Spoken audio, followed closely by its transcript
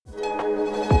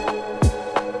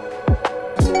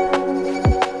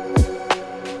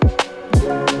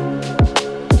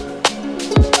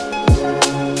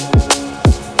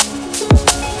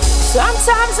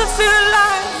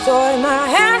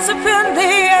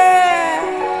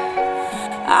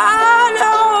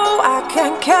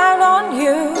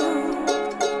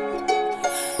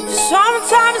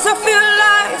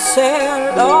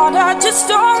say, Lord, I just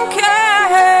don't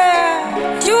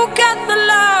care. You got the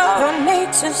love I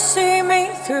need to see me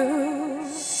through.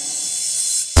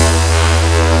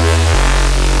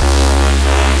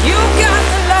 You got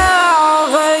the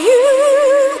love, you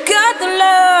got the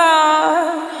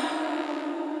love.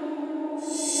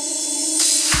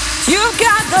 You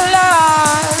got the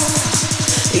love,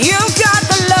 you got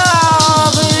the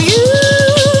love, you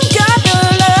got the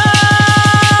love.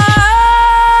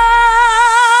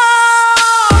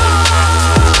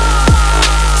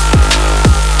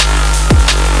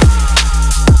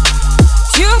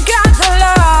 You got the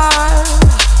love,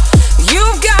 you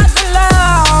got the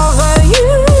love, you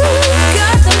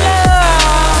got the love.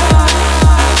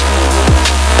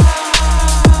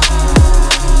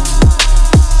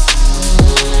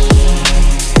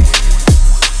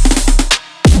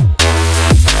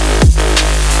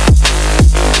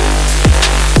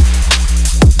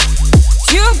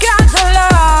 You got the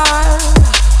love,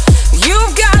 you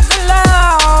got the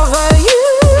love, you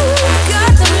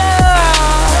got the love.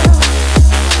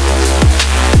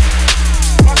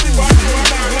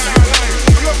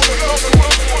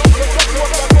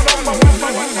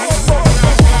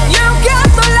 You got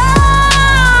the love,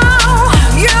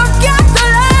 you got the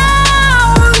love, you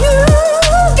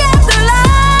got the love.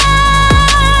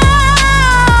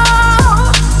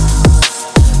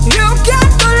 You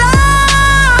got the love,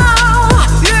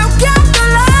 you got the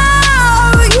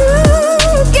love, you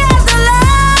got the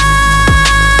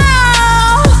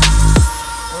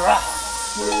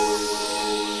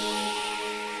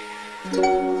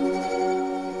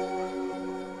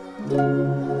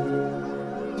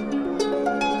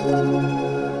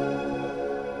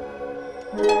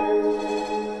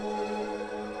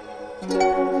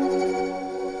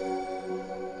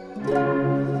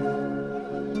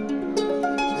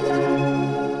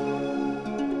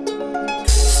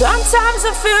Sometimes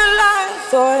I feel like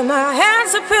throwing my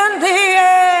hands up in the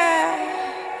air.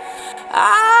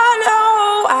 I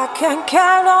know I can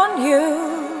count on you.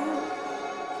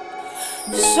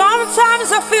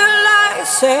 Sometimes I feel like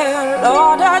saying,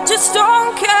 Lord, I just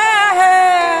don't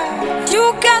care.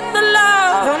 You got the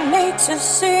love I need to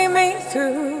see me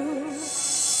through.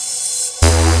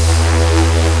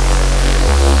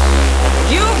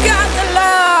 You got the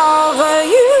love,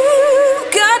 you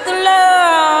got the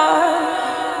love.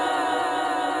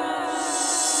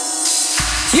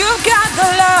 You got the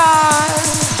love,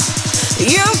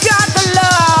 you got the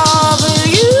love,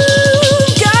 you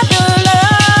got the love.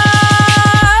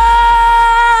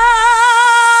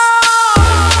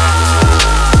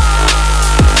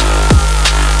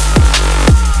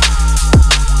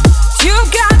 You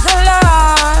got the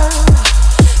love,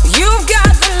 you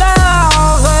got the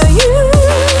love, you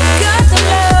got the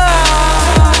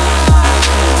love.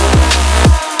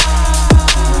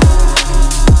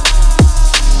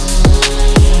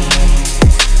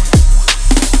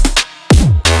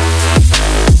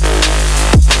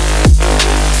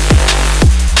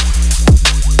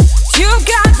 You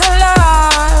got the love,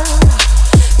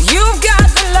 you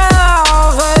got the love,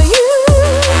 you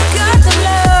got the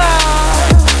love.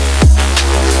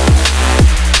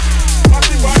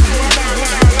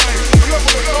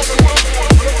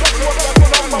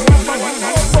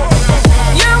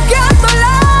 You got the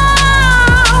love,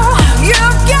 you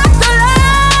got the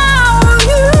love,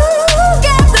 you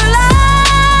got the love.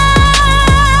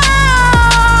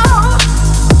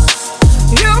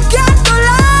 You got the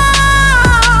love,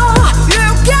 you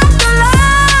got the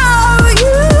love,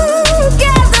 you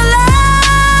got the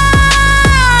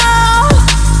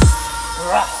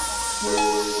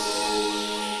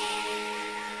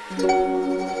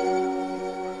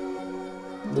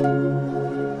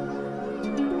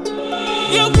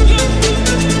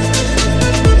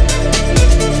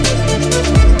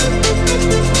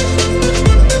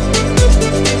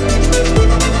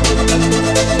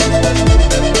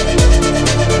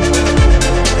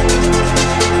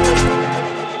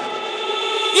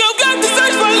You got to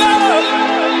search for love.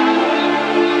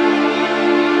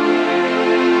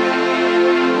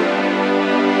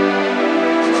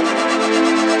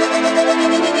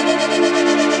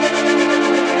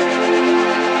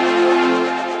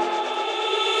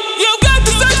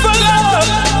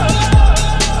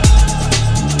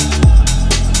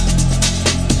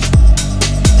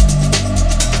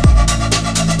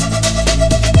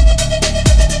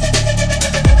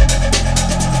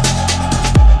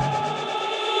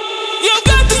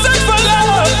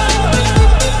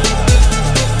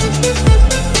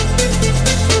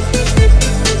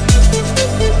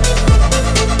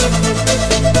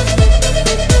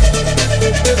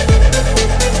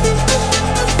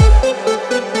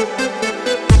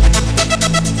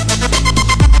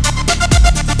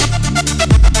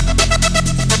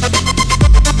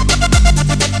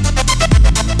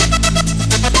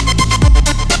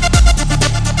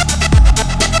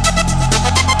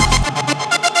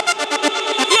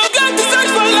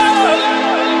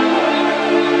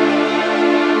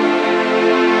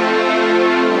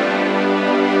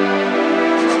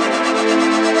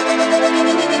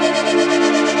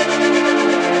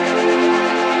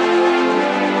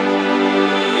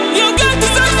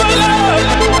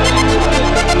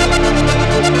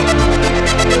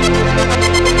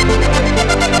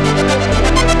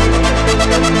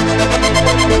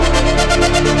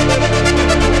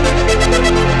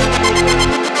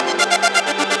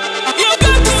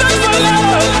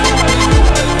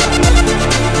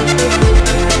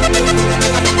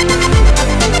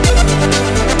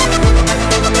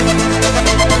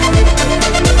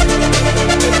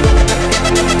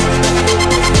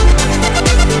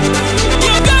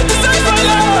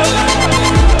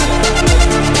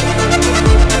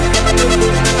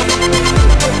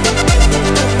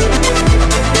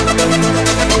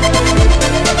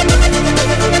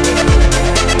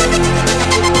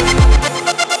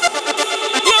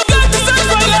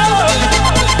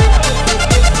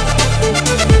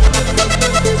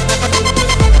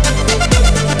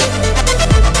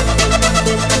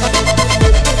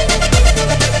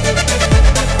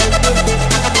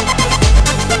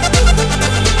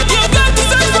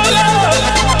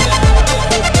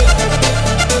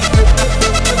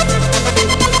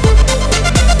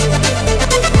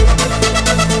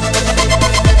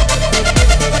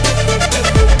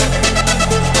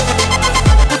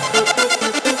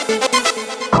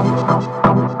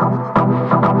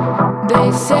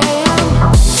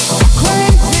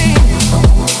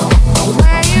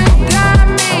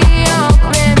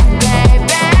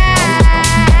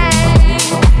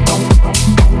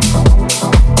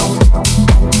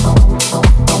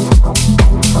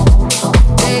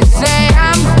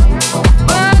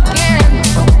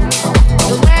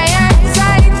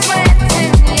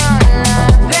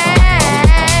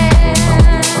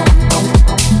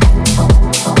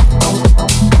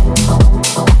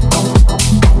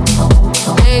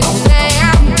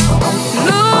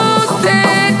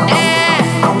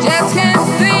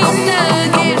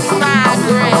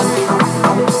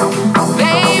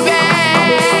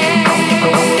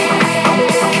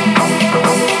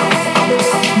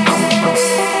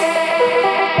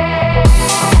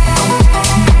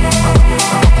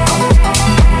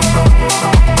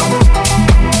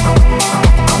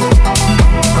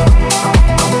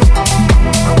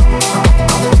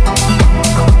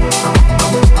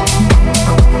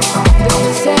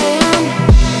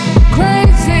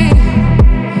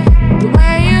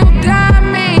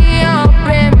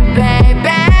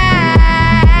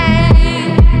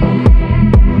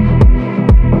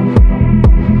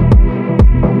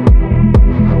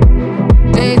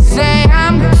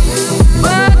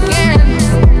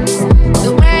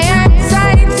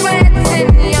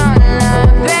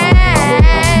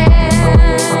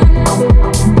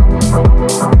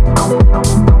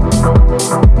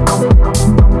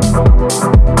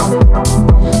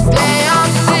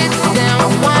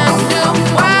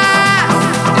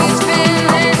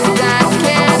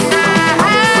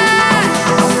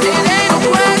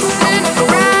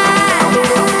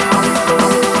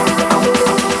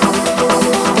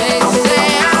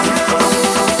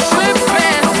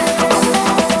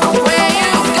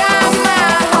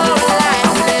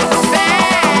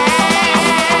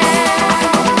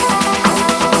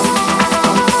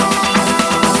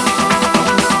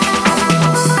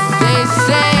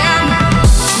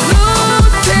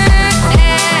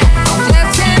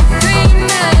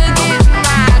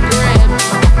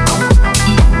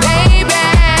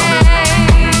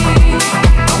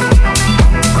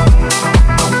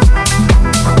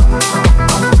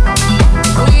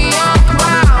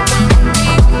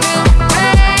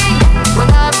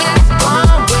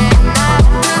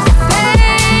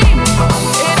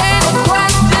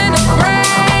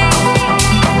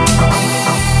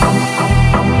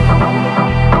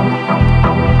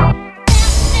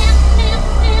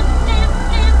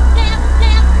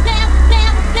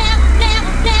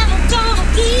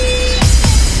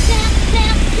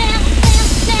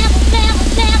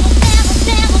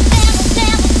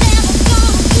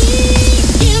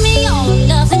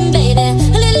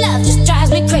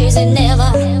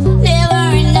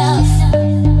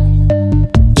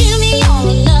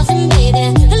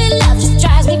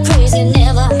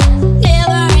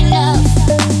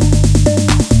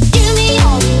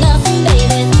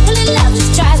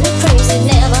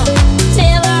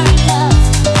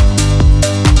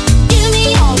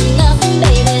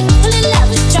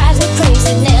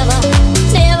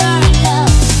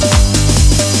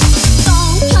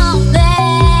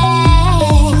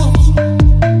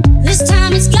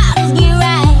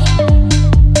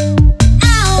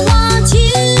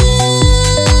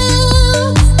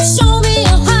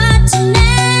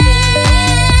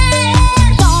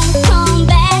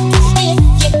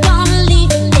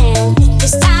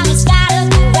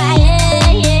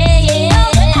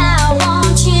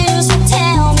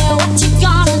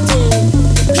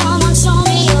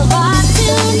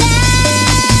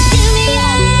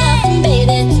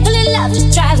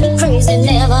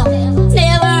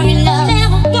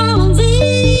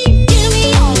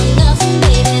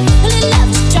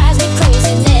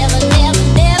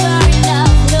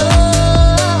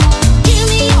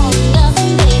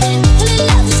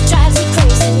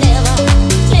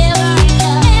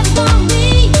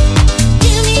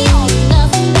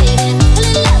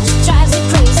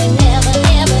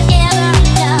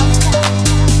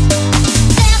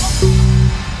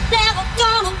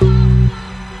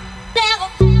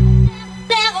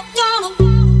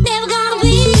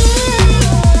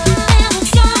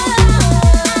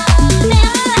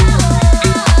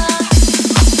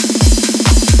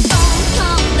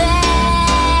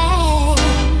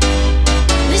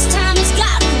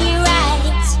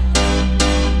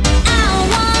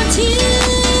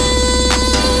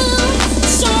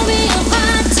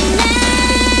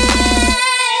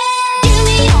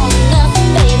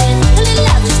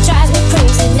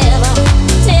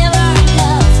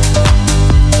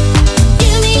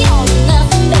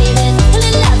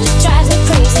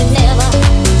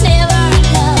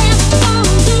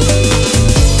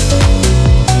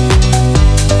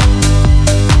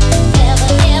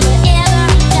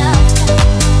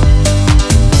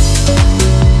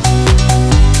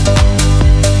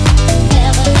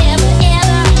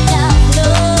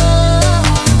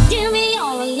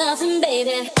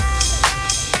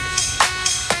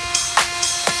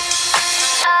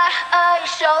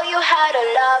 how to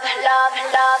love, love,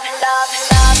 love, love,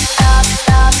 love, love,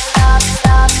 love, love,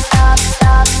 love, love,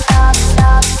 love, love,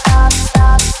 love, love,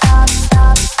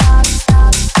 love, love,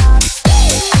 love, love.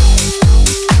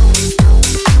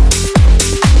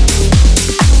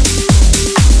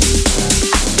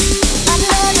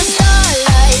 Under the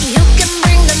starlight, you can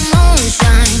bring the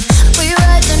moonshine. We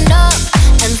rising up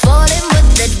and falling with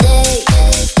the day.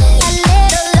 A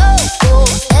little loco,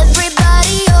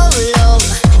 everybody low.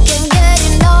 Can't get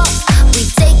enough, we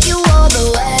take you all the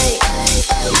way.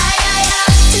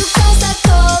 Too close, I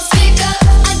call, speak up,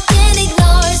 I can't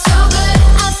ignore, so good,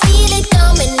 I feel it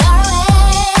coming our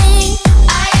way.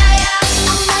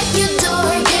 I'm at your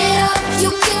door, get up, you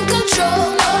can control,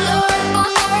 oh Lord, my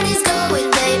heart is going,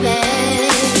 baby.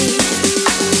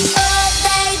 All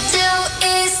they do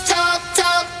is talk,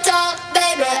 talk, talk,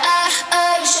 baby.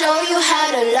 I show you how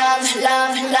to love,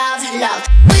 love, love, love.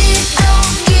 We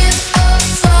don't give a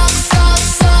fuck, fuck,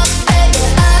 fuck, baby.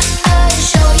 I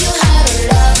show you how to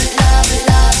love, love,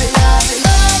 love, love.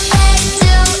 All they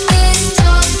do is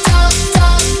talk, talk,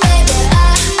 talk, baby.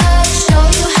 I show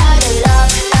you how to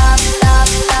love, love, love,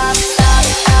 love, love,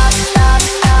 love, love,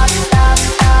 love, love,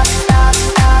 love.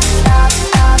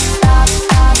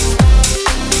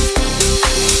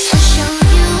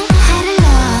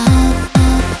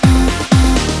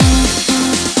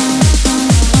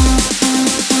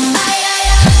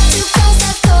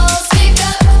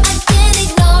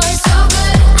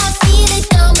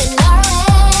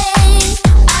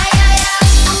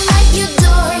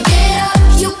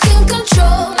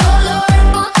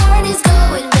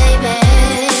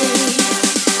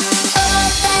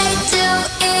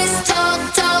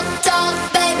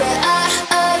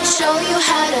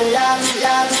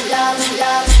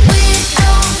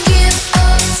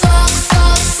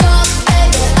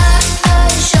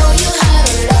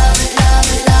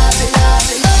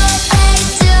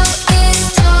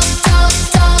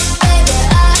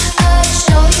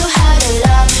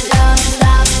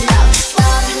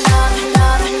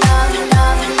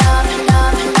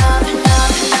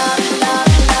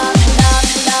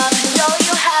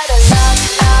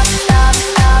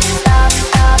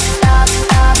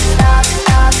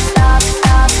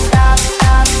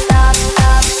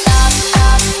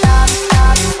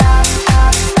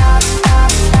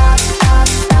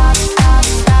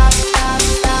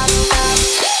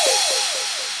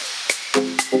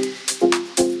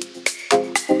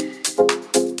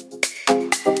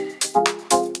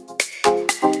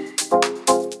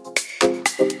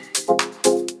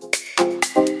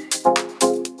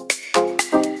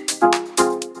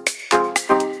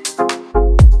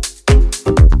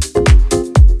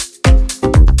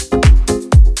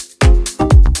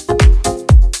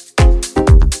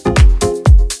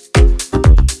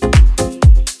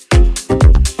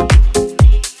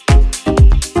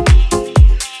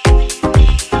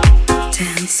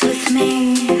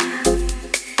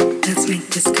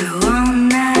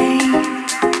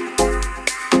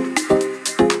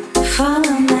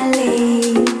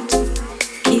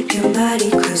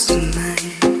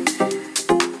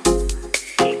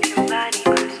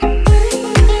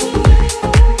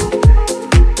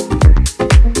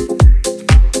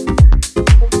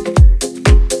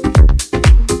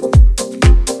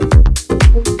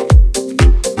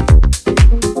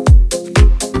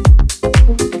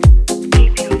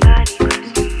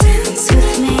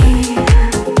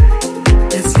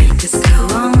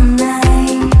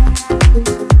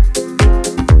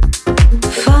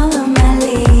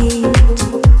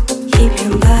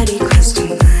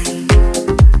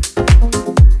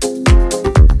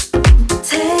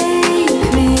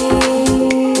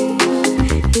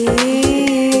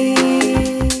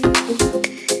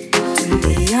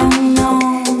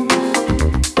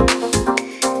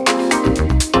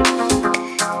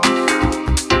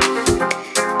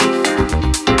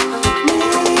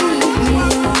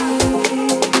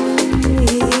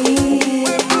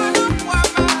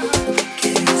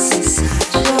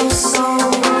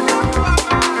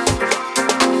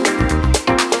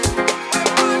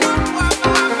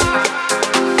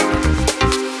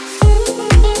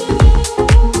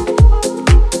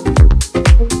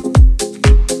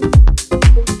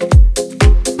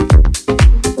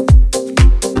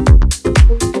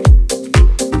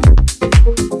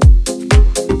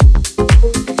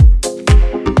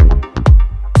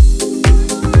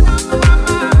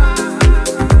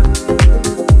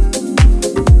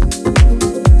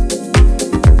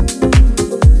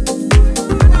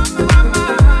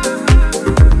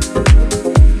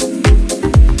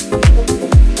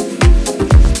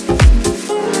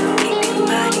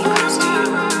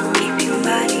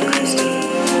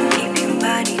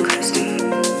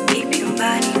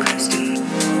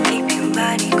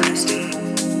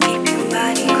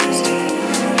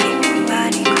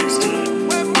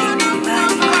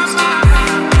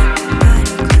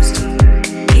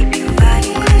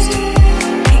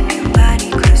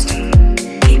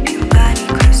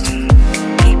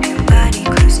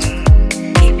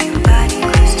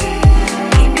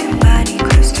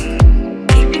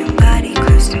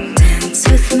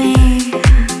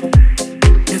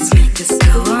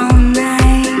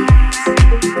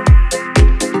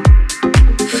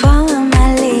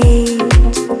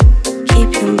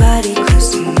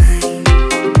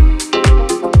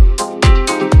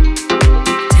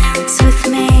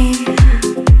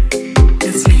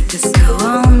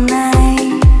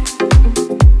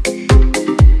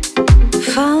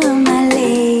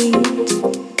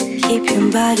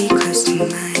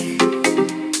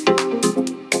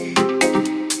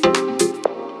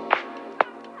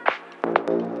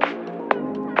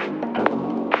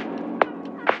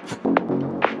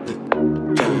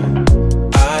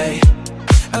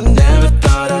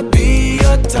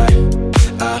 type.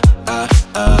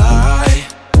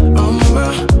 On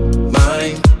my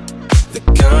mind, the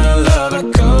kind of love I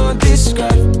can't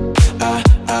describe.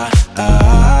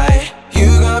 You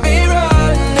got me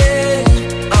running,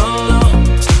 oh no,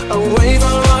 away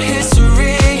from our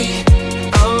history,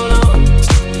 oh no,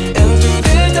 and through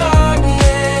the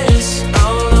darkness,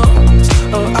 oh no,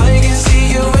 oh I can see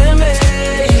you in me.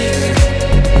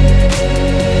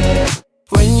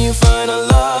 When you find a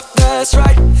love that's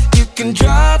right, you can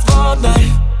drive all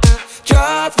night,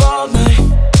 drive all night.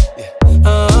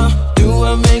 Do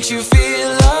what makes you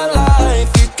feel alive.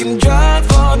 You can drive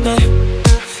all night,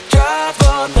 drive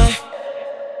all night.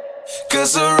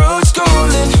 'Cause the road's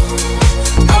calling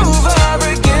over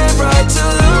again, right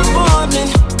till the morning,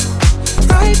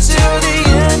 right till the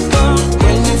end.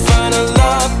 When you find a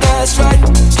love that's right,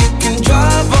 you can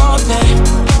drive all night,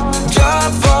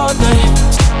 drive all night.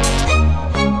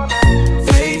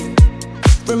 Faith,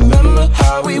 remember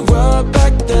how we were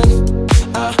back then.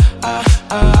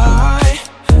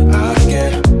 I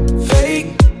get fake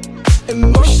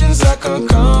emotions I can't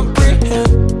comprehend.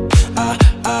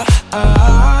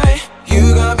 You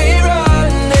got me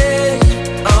running,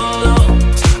 oh no,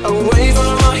 away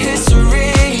from our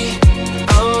history,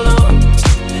 oh no,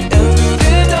 and through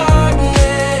the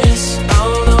darkness,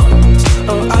 oh no,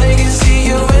 oh I can see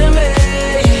you in me,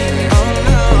 oh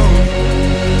no.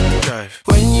 Drive.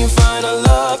 When you find a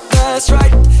love that's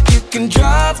right, you can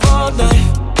drive all night,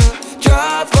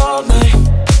 drive all night.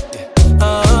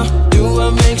 Do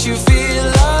what makes you feel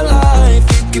alive.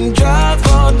 You can drive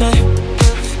all night,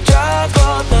 drive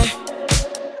all night.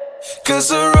 'Cause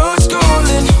the road's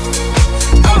calling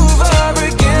over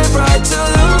again, right till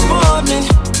the morning,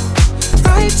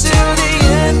 right till the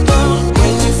end.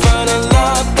 When you find a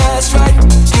love that's right,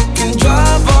 you can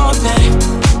drive all night,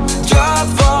 drive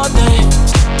all night.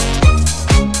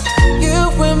 You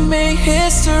and me,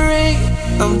 history.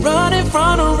 I'm running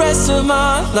from the rest of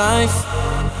my life.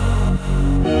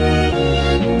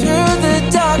 Through the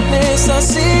darkness, I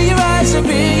see your eyes and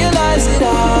realize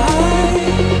that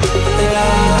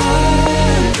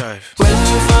when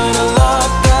you find a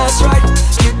love that's right,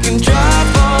 you can drive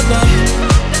all night,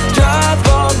 drive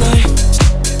all night.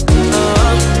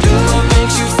 Do what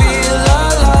makes you feel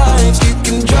alive. You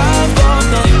can drive all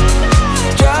night,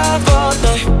 drive all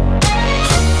night.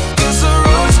 'Cause the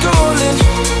road's calling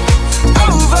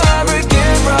over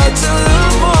again, right till the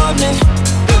morning,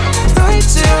 right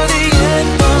till the end.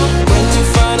 When you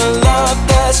find a love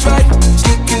that's right,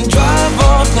 you can drive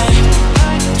all night,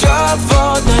 drive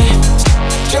all night,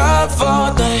 drive all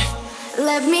night.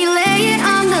 Let me lay it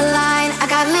on the line. I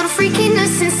got a little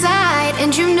freakiness inside,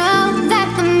 and you know that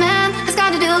the man has got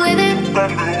to deal with it.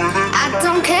 I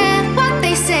don't care what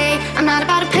they say, I'm not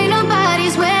about to pay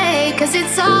nobody's way, 'cause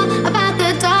it's all about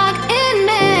the dog in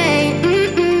me.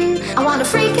 I want a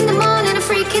freak in the morning, a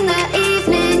freak in the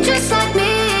evening, just like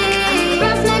me.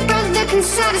 Roughneck brother that can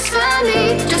satisfy me,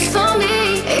 just for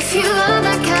me. If you are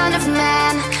that kind of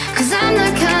man, 'cause I'm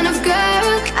that kind of girl.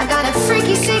 I got a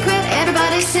freaky secret,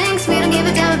 everybody sings, we don't give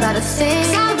a damn about a thing.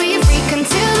 'Cause I'll be a freak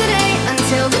until the day,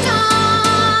 until the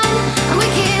dawn. I'm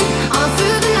wicked all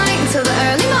through the night until the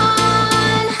early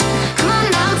morn. Come on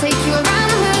and I'll take you around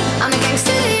the hood on a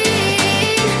gangster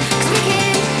lean. 'Cause we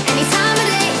can, any time of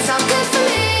day, it's all good for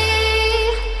me.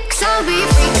 'Cause I'll be a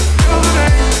freak.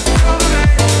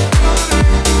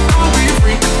 I'll be a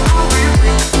freak. I'll be a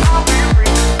freak. I'll be a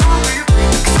freak. I'll be a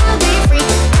freak. 'Cause I'll be a freak.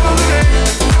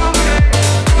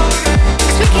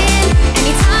 'Cause we can,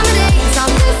 any time of day, it's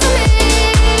all good for me.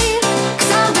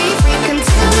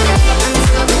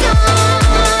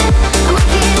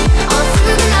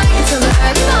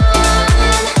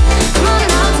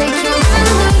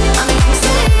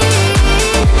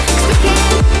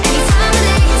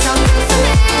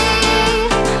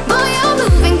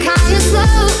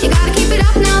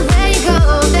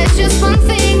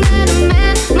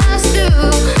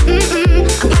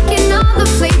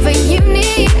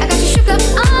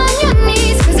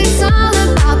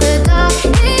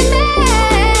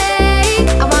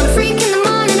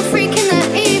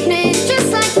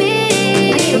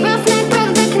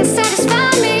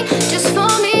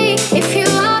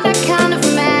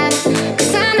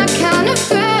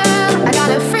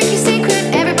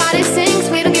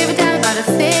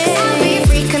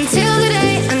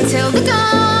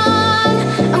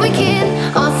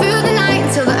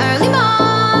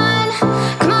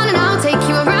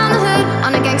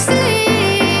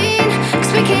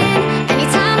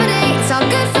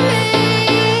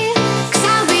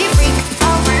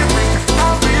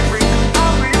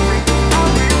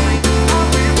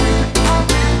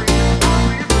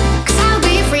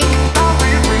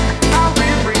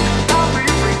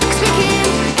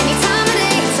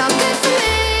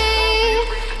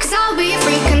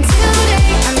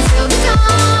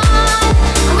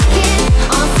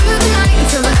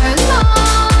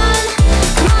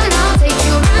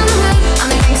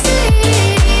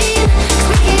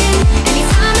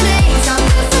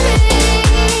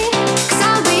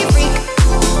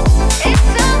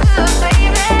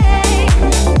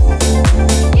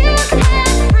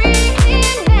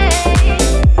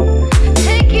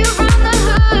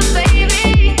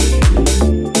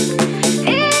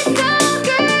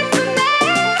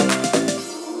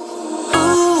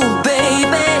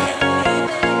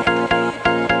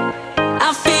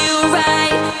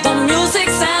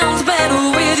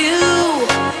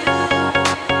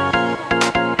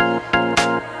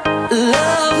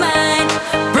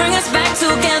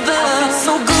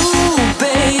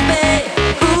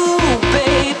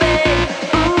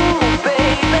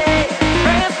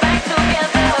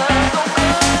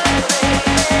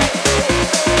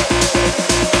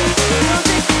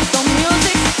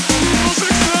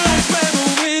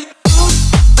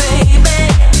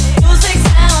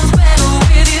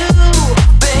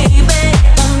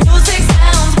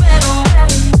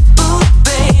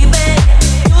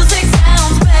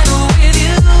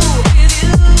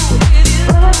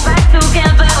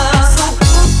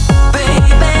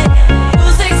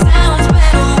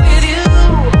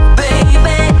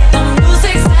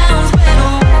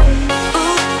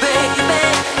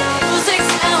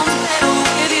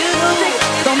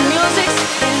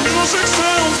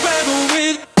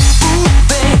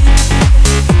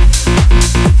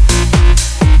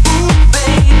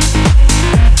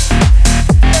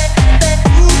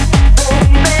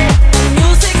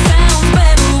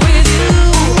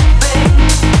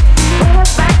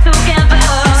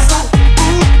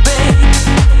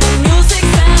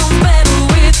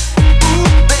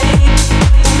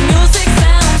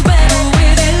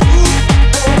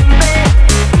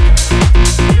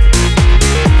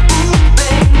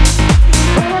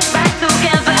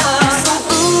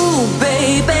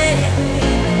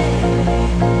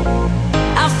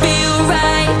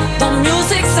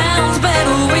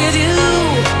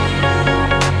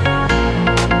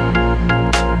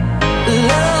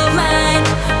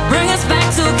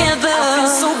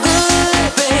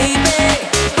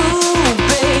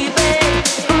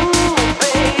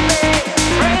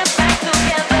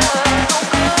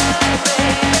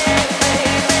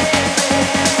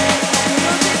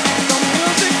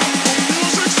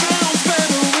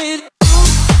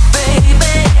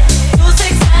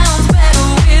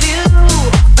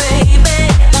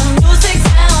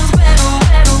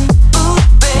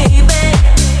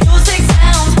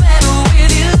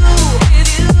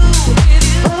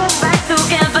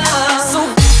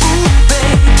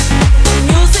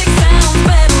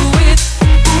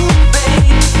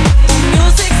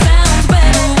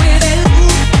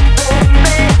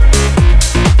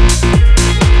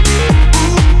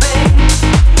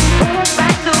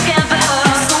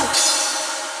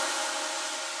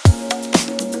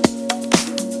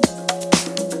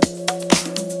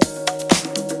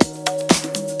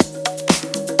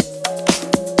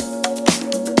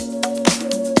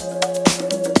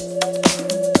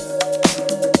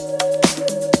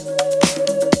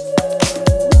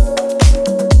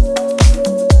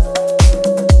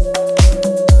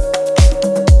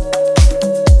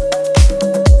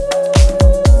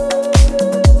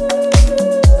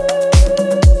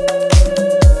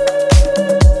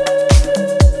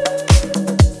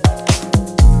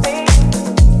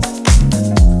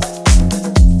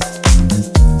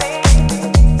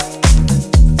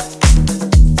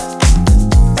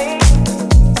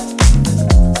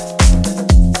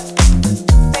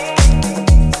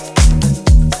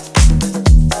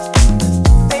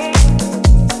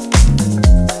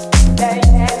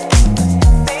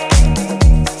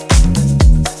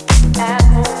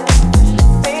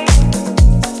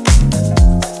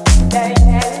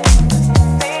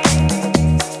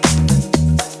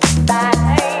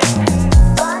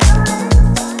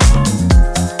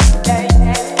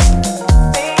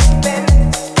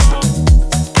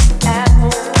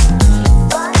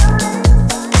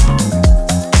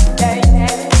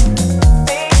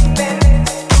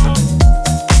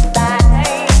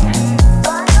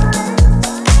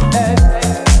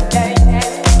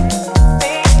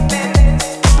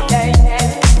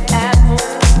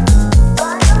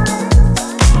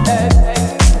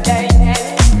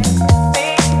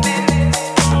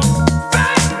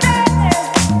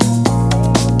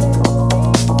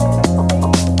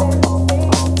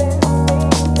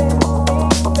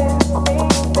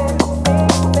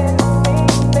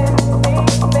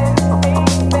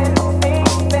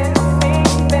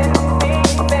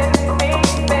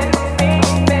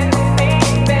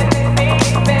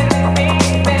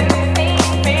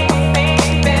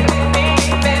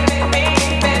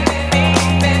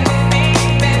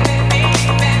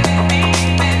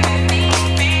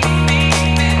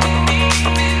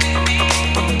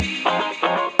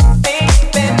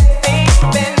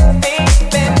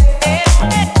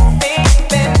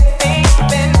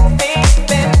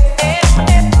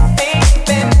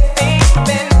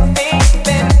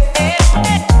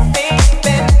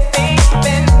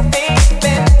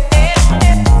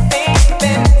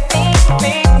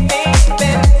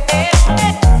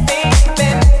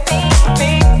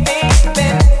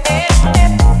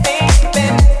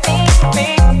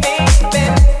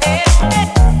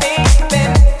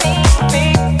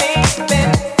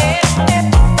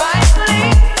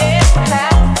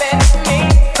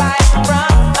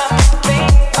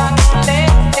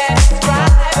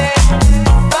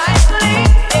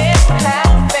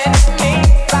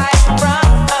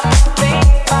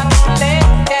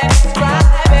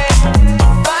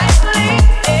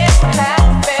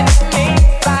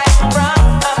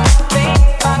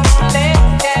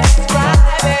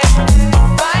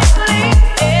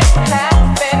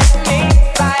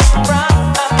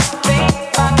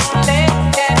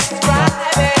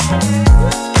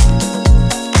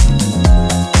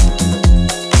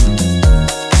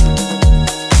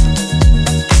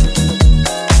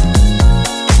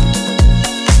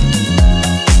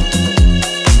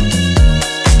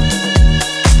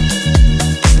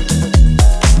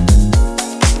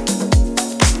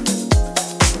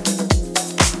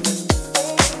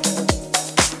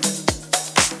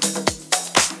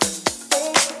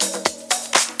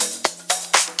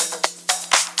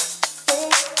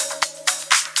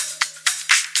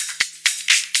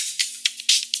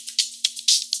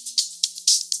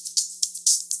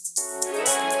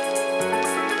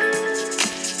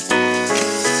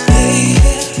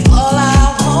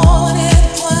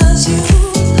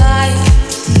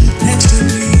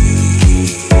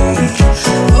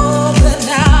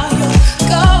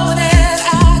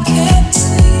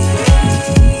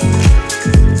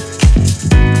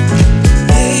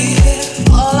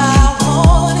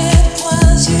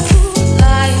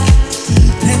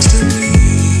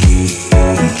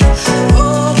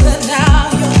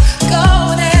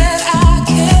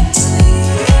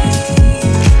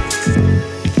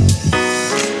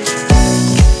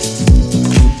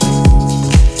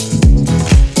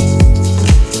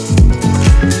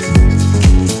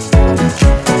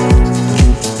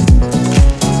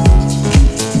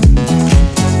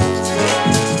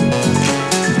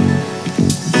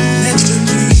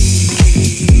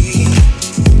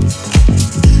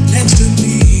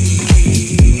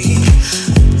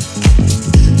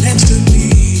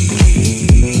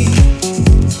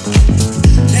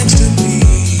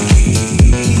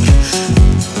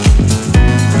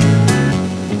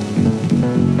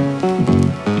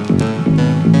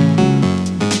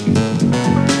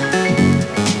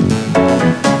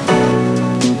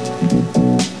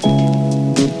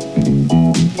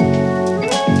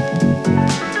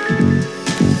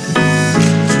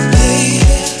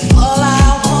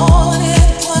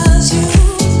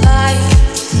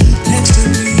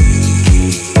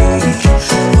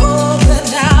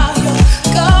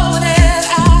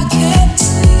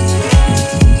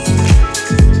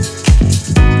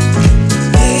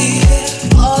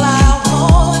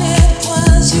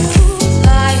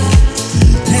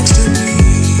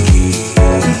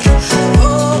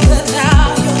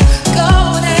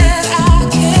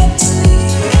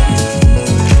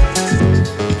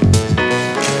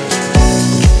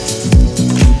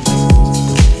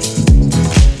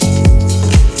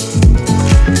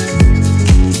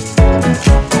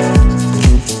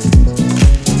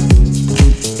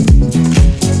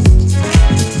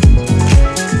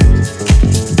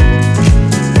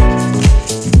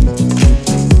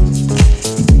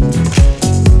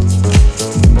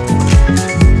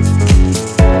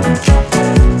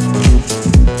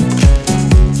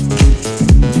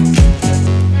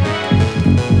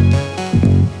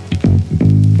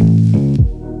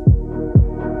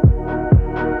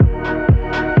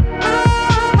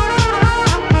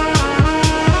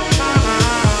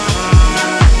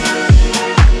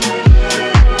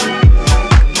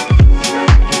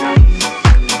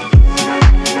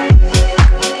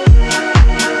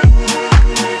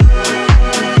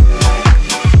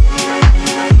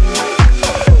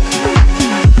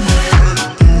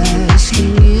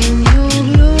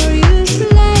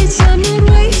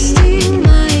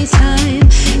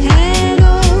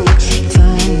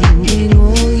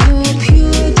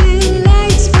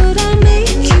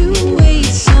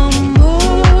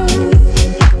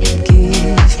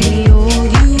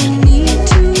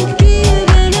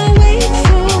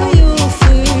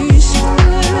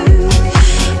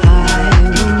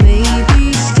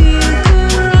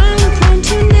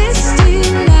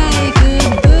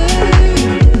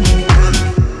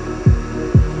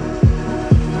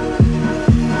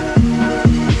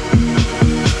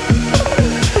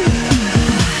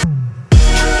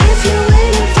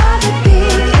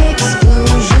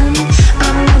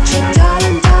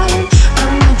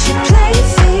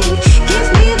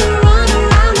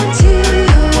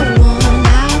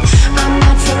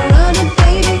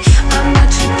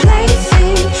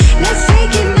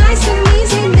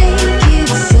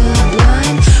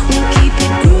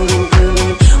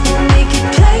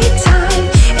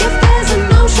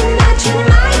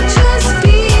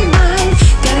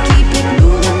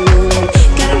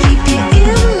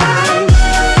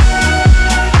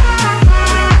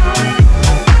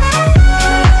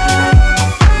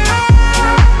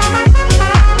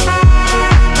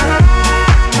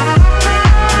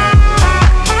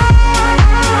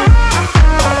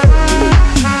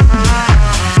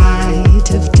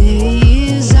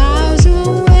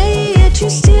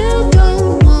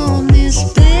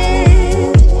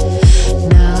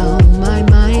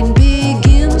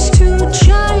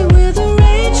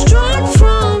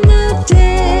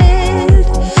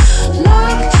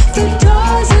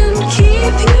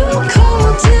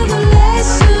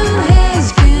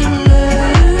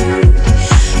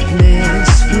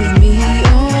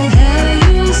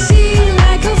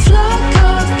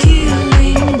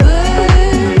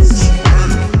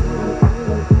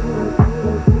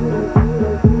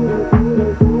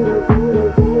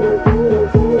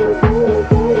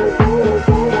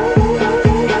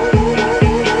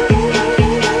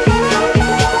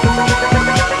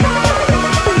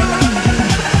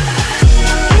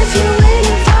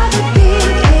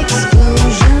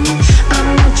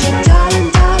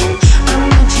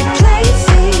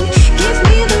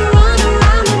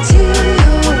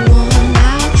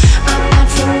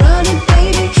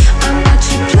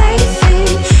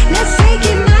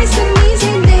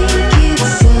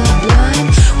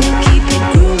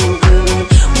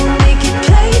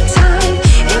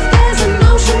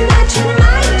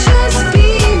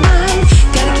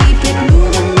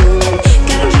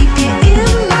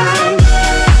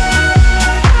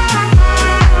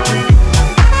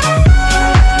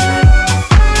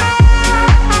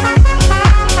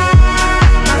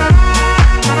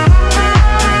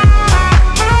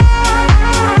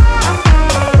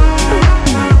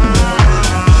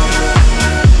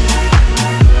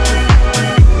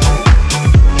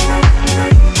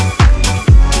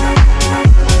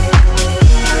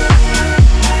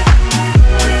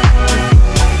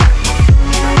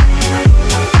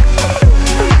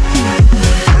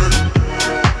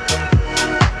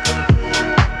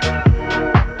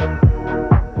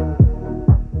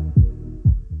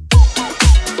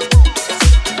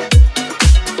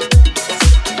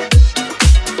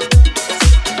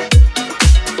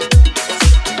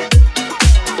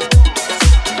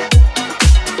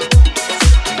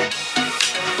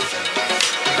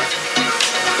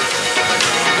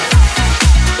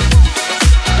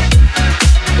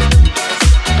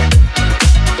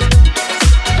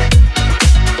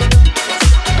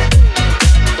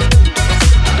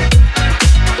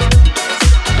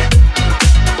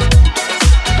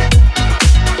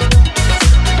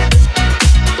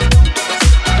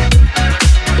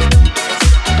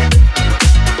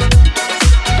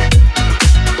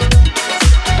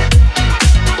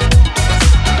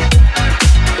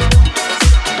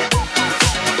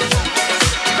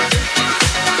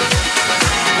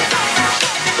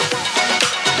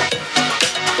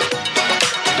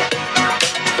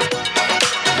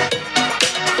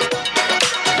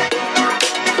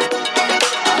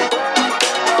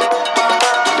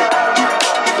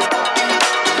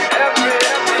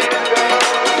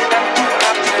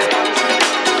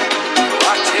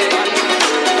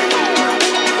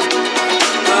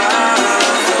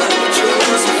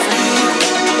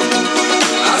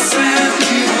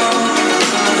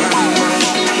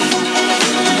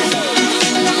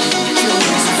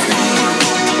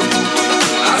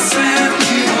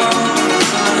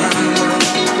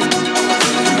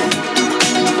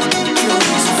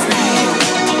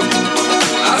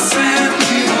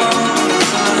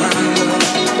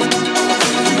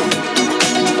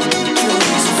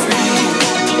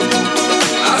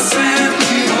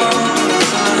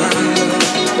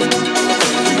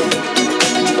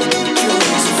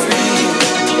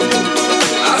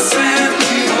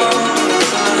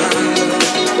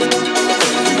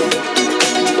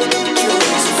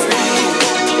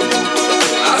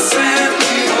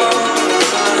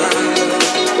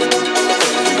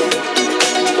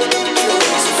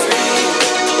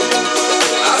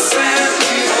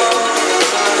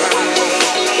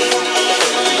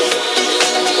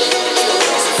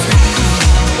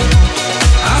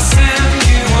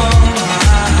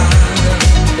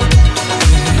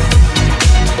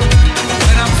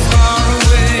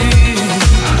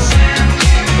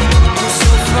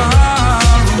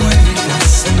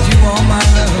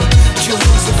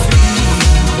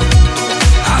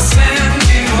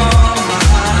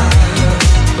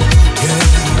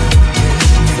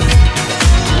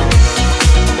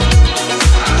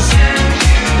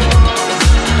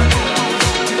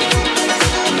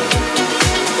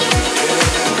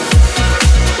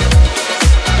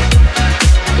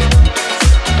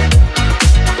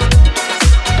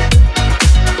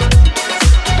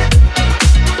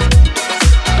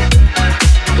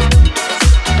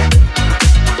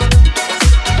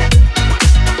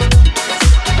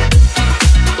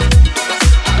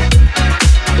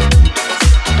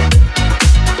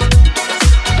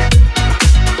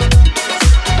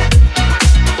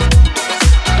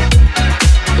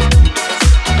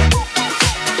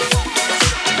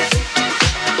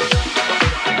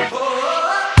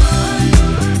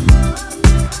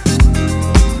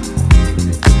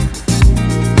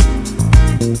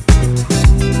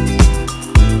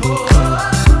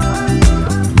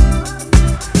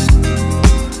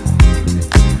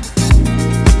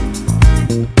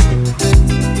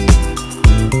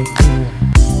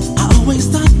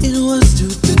 was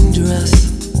too dangerous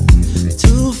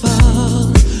to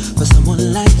fall for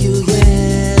someone like you,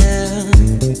 yeah.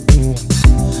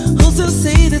 Who's to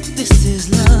say that this is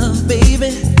love,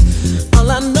 baby? All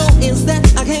I know is that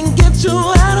I can't get you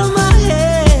out of my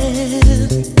head.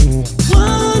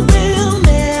 One will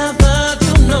never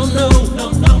do, no,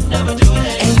 never do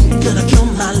it. Ain't gonna kill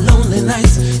my lonely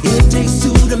nights. It takes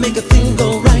two to make a thing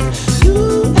go right.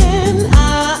 You and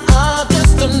I are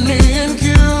destiny and cue.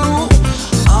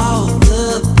 All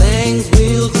the things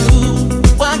we'll do,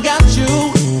 I got you.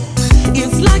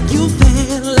 It's like you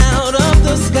fell out of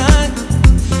the sky,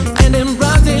 and in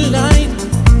broad daylight,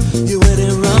 you went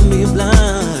and run me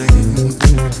blind.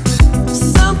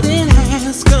 Something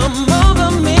has come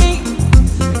over me,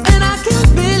 and I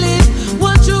can't believe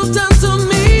what you've done to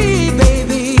me,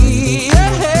 baby.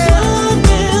 Yeah. One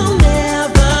will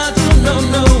never do, no,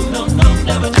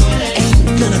 never do it.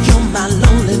 Ain't gonna kill my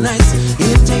lonely nights.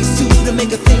 It takes two to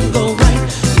make a thing go right.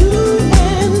 You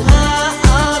and I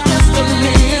are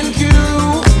destiny and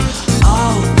cue.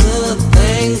 All the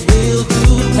things we'll do.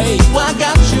 Hey, I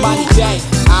got you. Body day,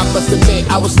 I must admit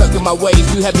I was stuck in my ways.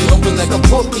 You had me open like a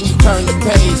book and you turned the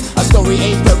page. Our story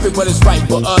ain't perfect, but it's right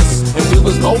for us. And we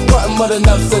was both button, but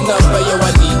enough's enough. But yo,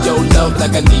 I need your love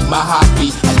like I need my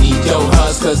heartbeat. I need your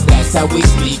hugs, cause that's how we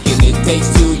speak. And it takes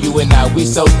two, you and I, we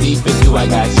so deep. And you, I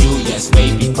got you, yes,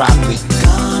 baby, probably.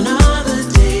 Gone are the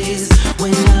days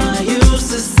when I used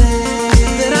to say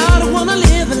that I don't wanna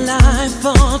live a life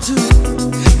for two.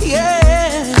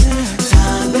 Yeah,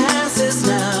 time passes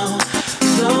now,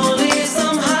 slowly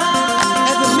somehow.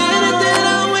 Every minute that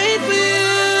I wait for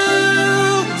you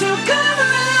to come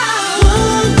around.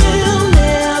 One will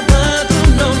never do,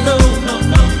 no,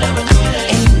 never do it.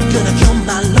 Ain't gonna kill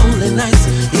my lonely nights.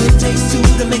 It takes two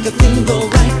to make a thing go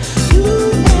right. You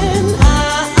and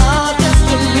I are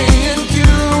destiny and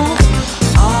cue.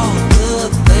 All the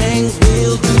things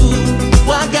we'll do,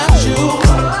 I got you.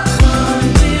 One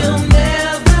will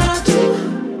never do,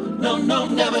 no,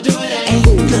 never do it. Ain't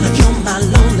gonna kill my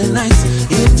lonely nights.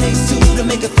 It takes two to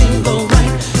make a thing go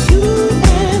right. You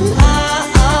and I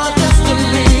are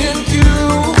destiny and cue.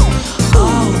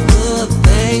 All the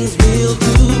things we'll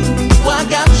do, I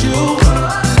got you.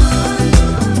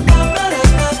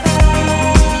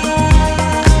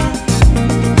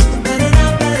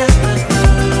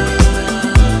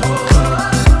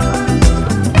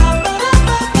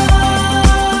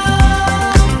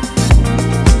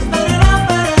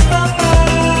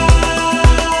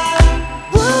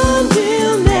 One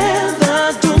will never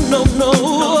do, no,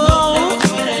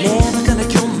 never gonna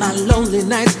kill my lonely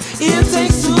nights. It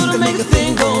takes two to make a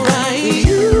thing go right.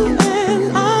 You and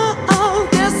I are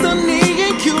destiny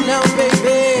and cue now,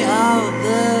 baby. All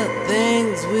the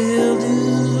things we'll do.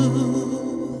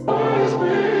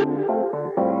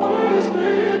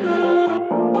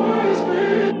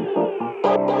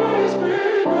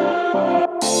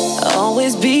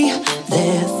 Always be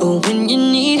there for when you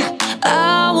need.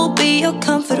 I will be your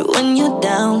comfort when you're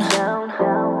down.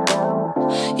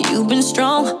 You've been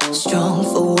strong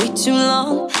for way too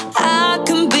long. I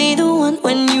can be the one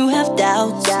when you have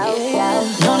doubts.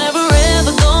 No, never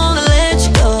ever gonna let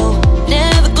you go.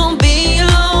 Never gonna be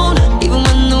alone, even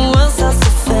when the world starts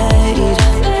to fade.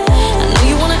 I know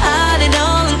you wanna hide it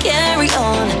all and carry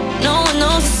on. No one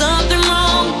knows there's something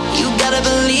wrong. You gotta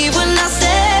believe when I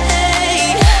say,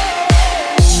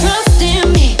 trust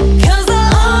in me, 'cause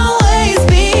I'll always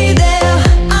be there.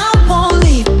 I won't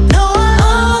leave, no, I'll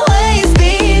always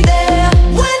be there.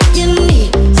 When you need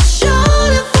a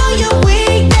shoulder for your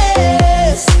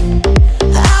weakness,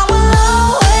 I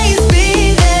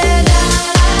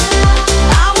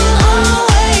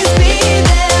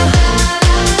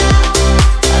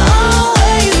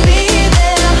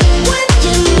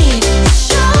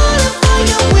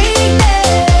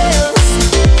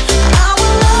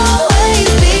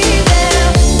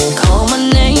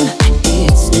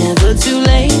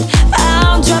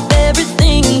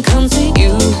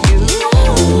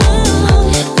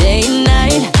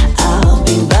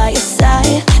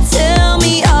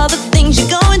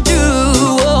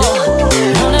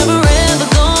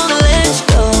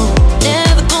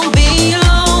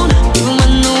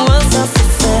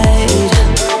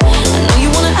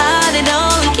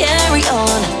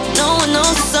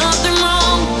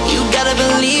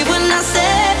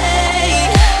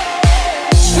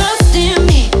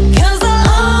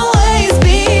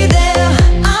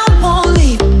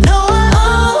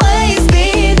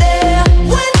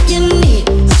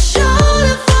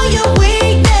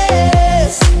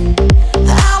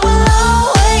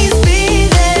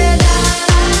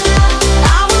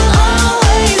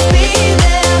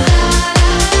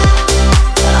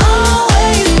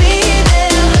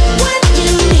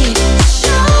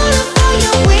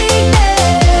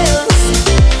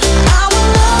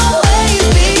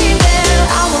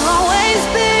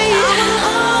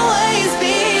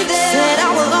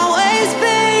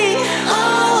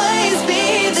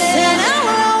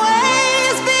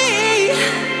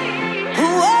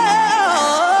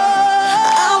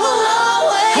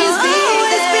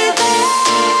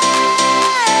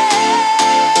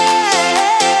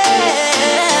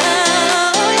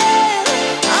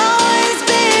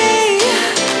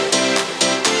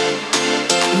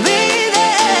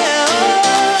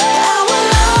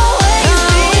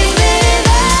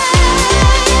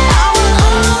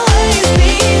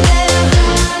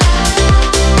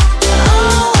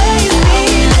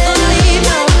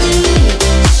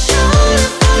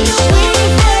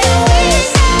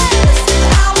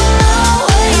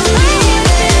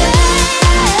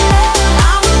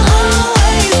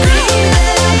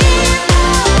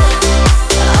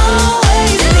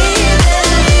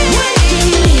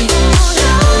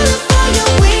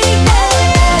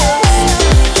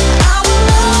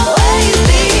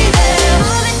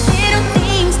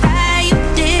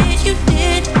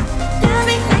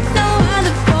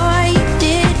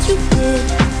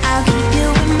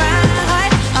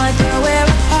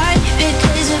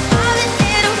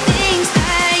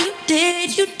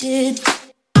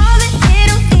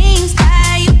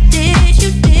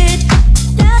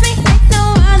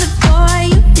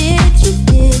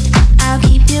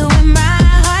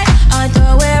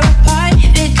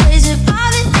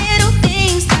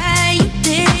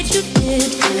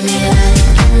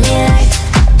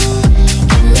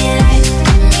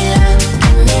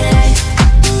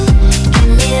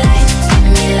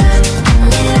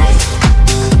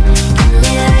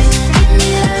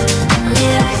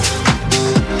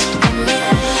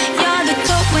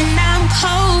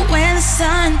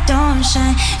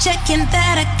thinking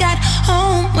that I got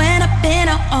home when I've been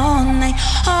out all night.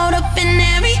 Hold up in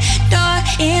every door,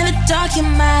 in the dark, you're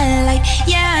my light.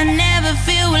 Yeah, I never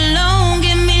feel alone.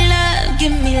 Give me love,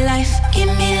 give me life. Give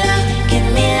me love, give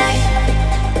me life.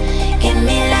 Give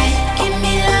me life, give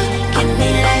me love, give me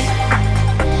life.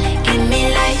 Give me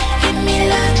life, give me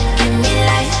love, give me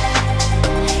life.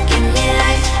 Give me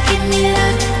life, give me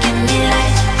love, give me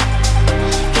life.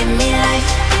 Give me life,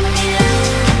 give me love,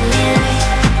 give me life.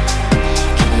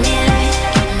 Give me life,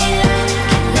 give me love,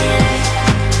 give me life.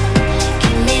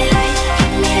 Give me life,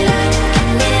 give me love,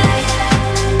 give me life.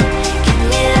 Give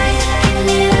me life, give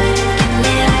me love, give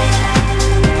me life.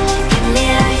 Give me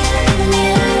life, give me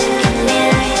love, give me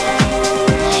life.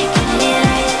 Give me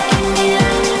life, give me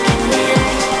love, give me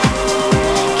life.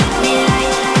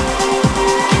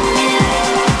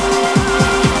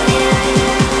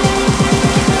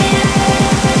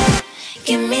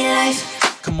 Give me life, give me life.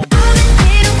 Come on. All the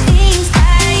little things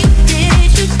that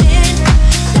you did.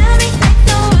 Love me like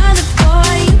no other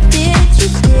boy. You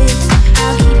did.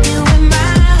 I'll keep you in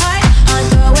my heart,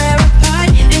 although we're apart.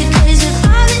 Because of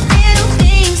all the little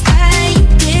things that you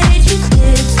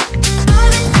did. All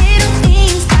the little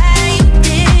things that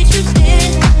you did.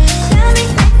 Love me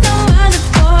like no other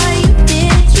boy.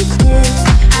 You did.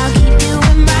 I'll keep you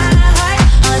in my heart,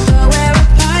 although we're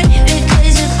apart.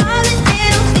 Because of all the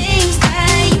little things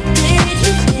that you did.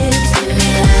 Give me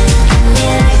love, give me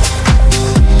life.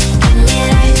 Give me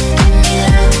life, give me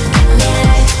love, give me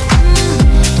life.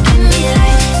 Give me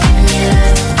life, give me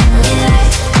love, give me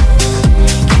life.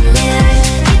 Give me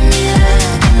life, give me love,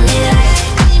 give me life.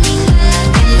 Give me love,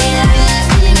 give me life,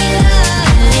 give me love,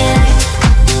 give me life.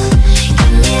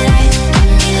 Give me life,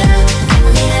 give me love, give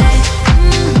me life.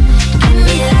 Give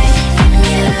me life, give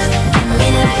me love, give me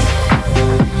life.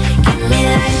 Give me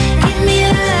life, give me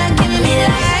love, give me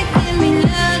life. Give me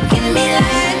love, give me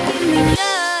life, give me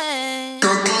life.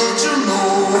 Got to let you know.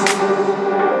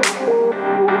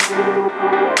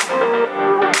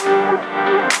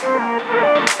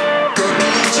 Got to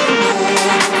let you know.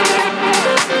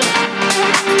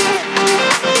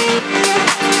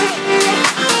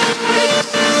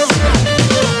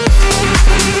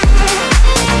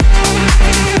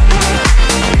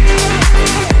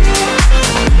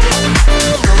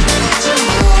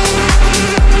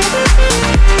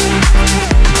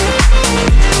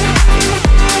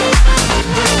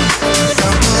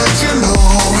 Got to let you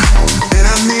know that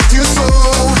I need you so.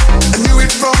 I knew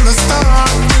it from the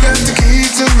start. You got the key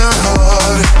to my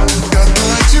heart. Got to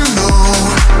let you know.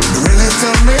 You really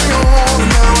turned me on.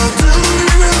 Now I do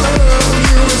really love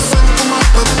you. It's something from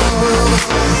up above.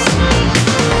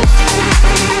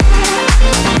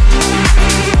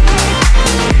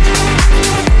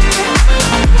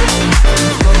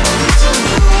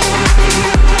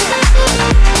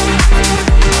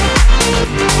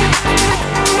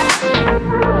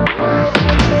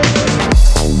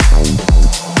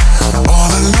 All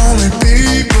the lonely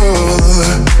people,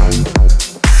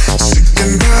 sick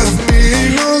and tired of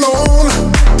being alone.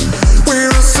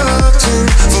 We're searching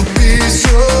for peace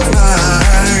of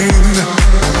mind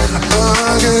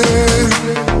again.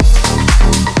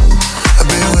 I've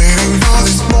been waiting for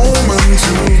this moment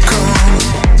to come.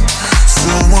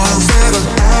 Someone said at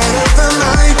the end of the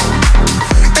night,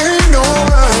 ain't no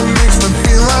one makes me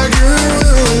feel like you.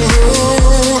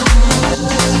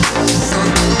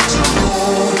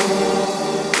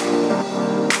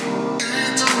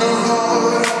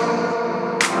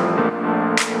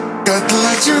 Got to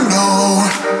let you know,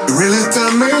 you really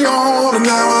turned me on, and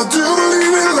now I do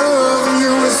believe in love.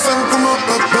 You is something from up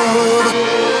above.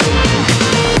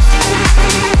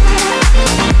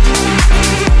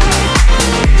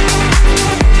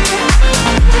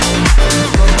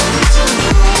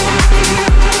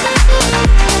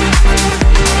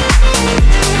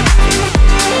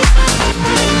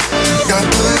 Got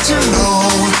to let you know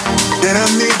that I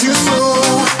need you so.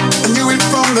 I knew it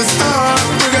from the start.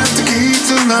 You got the key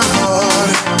to my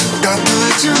heart. Got to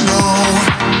let you know.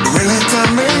 You really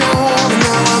turned me on. And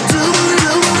now I do believe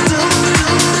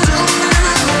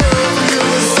you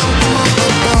is something up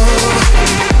above.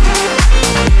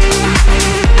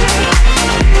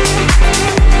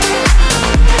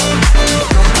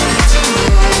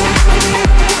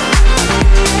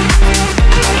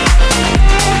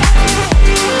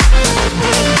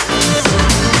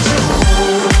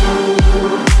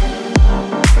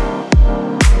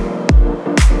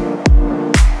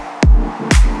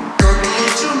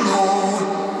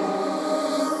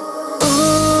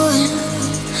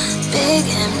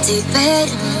 empty bed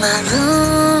in my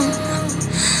room.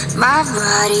 My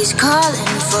body's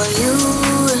calling for you.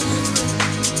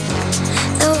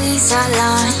 The weeks are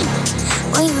long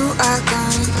when you are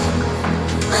gone.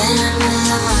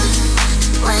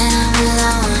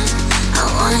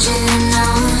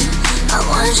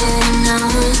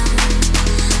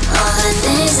 the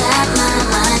things that my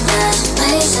mind does,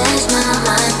 places my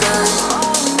mind goes.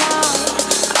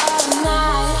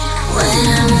 When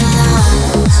I'm alone,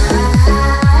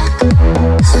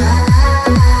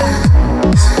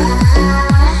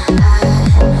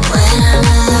 when I'm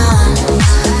alone,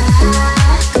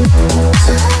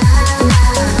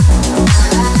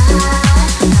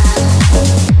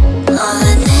 all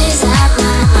the things that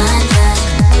my mind does,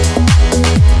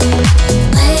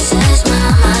 places my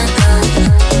mind goes.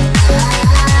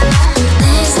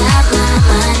 Things that my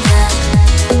mind does,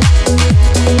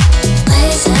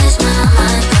 places my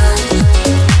mind goes.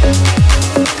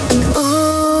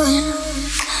 Ooh,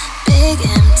 big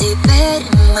empty bed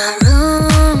in my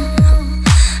room.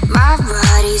 My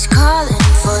body's calling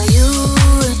for you.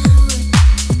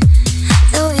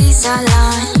 The weeks are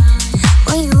long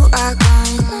when you are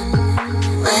gone.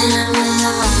 When I'm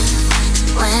alone,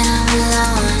 when I'm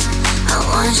alone, I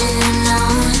want you to know,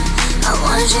 I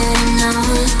want you to know.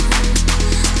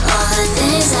 All the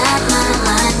things that my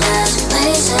mind does,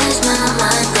 places my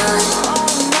mind goes.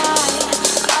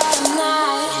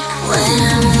 When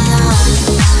I'm alone,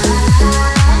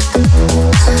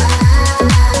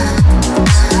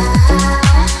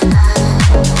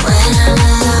 when I'm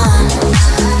alone,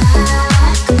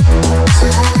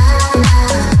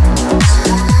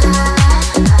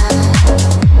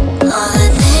 all the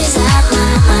things that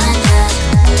my mind does,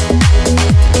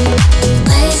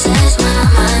 places my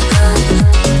mind goes.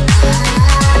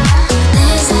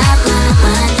 Things that my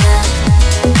mind does,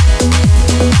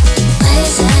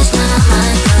 places my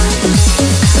mind goes.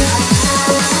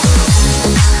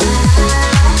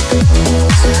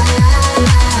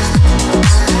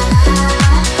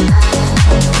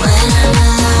 When I'm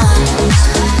alone,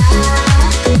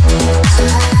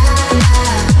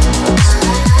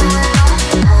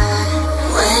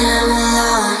 when I'm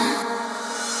alone.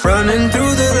 Running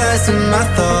through the last of my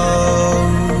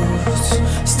thoughts,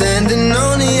 standing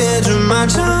on the edge of my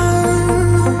jump.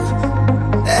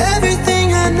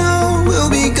 Everything I know will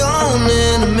be gone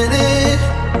in a minute,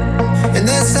 and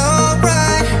that's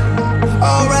alright,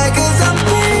 alright, 'cause I'm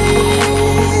free.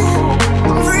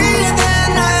 I'm freer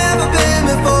than I ever been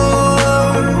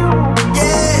before.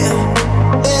 Yeah,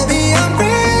 baby, I'm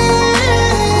free.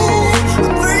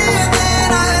 I'm freer than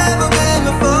I ever been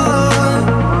before.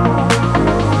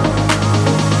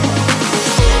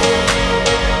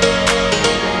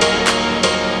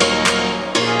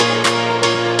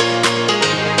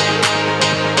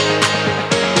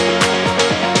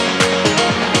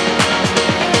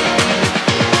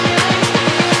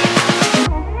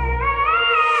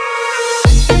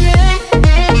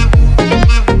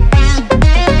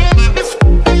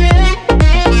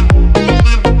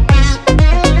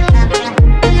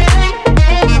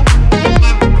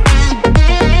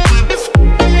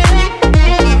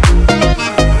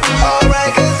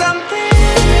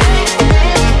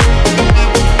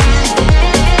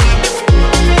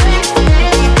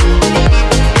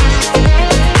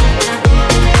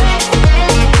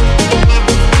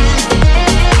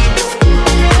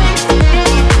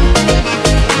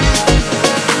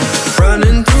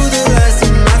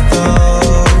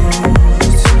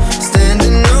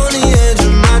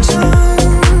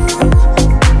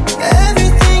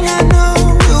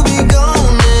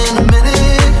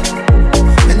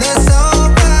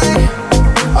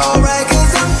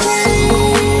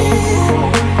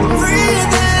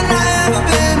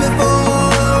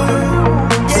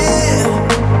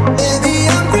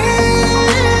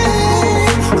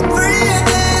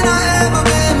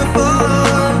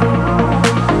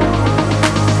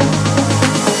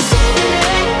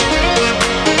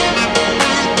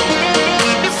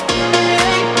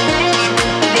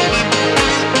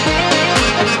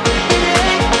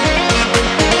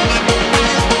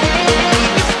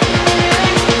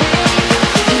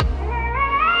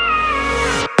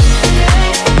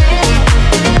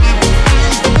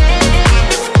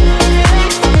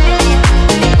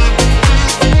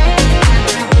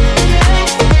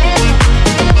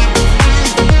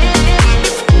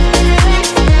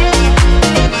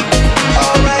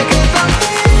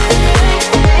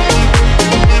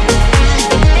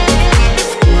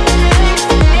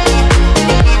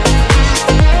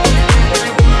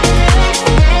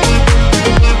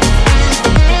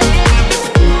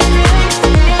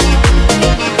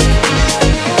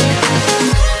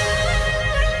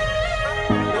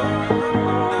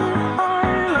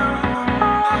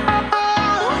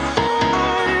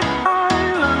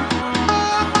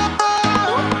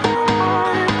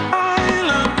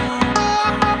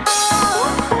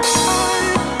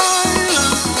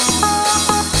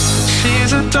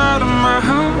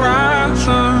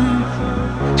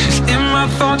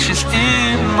 thought she's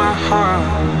in my heart.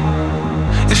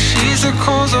 If she's the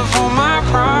cause of all my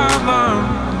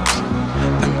problems,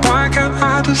 then why can't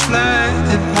I just let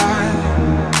it lie?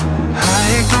 I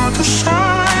ignored the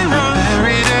sign, I'm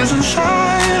buried as in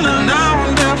silence. Now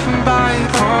I'm deaf and by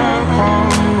it all.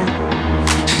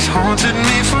 She's haunted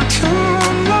me for too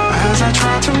long as I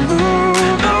try to move.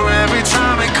 Now every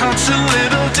time it cuts a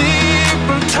little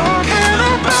deeper, talking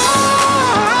about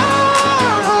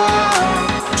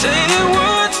tainted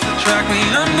words that drag me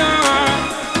under.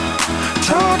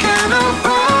 Talking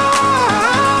about,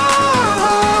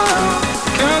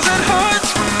 'cause it hurts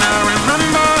when I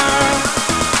remember.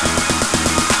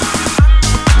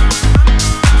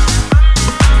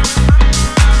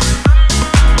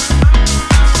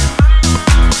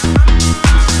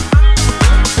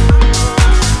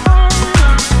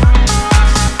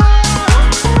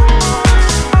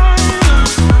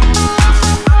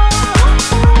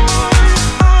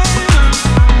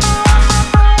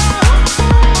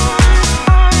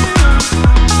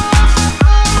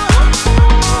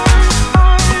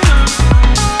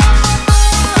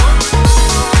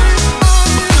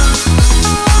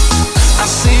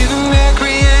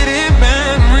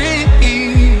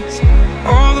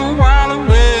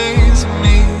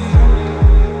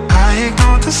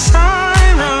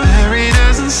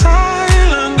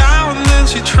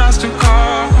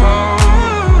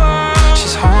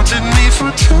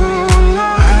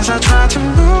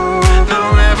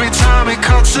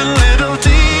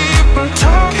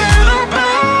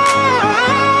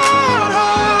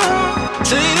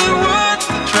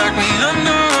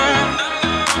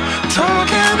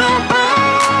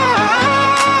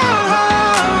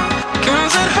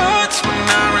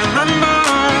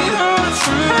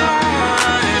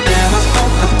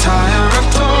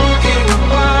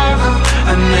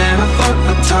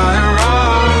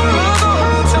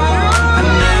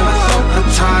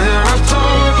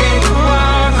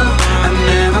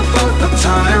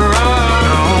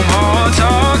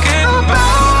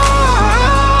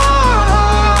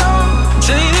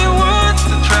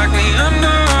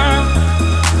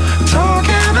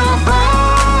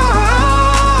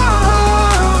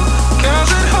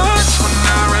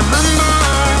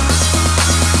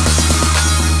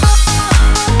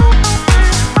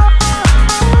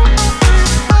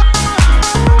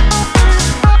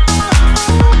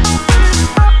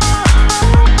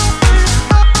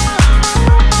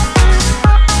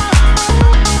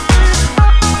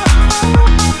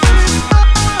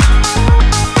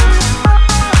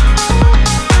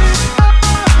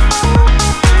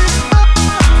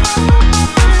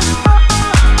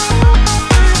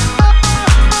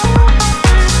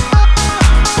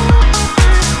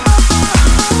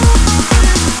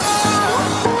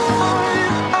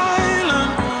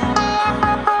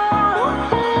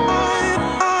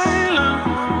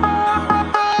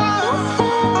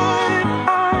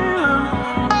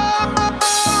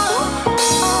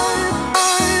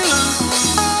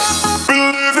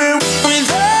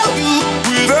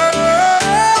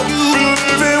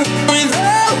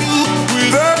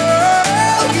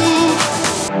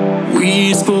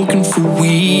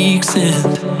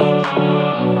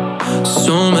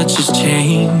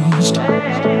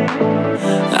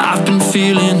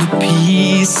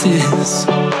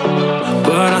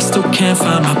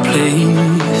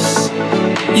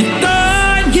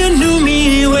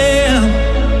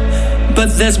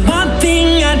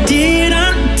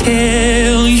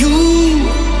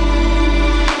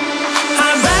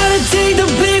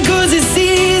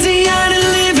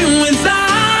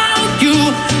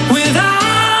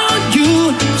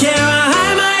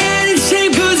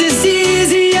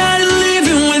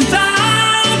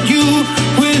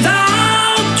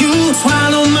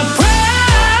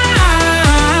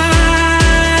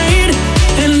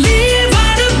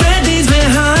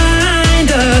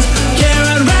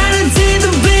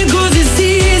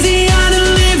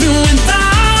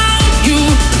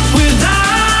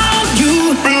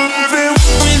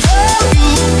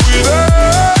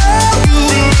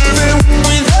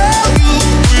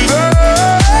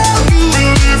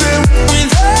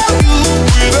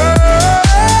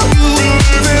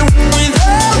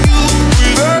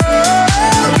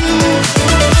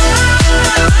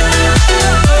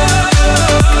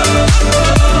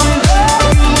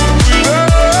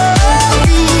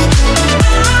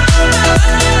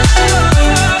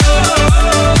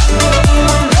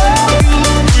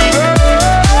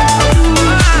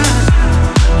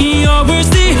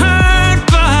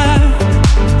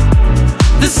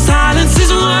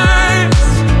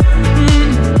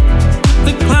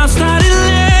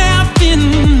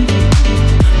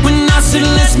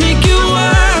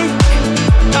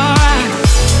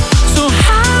 So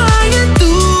how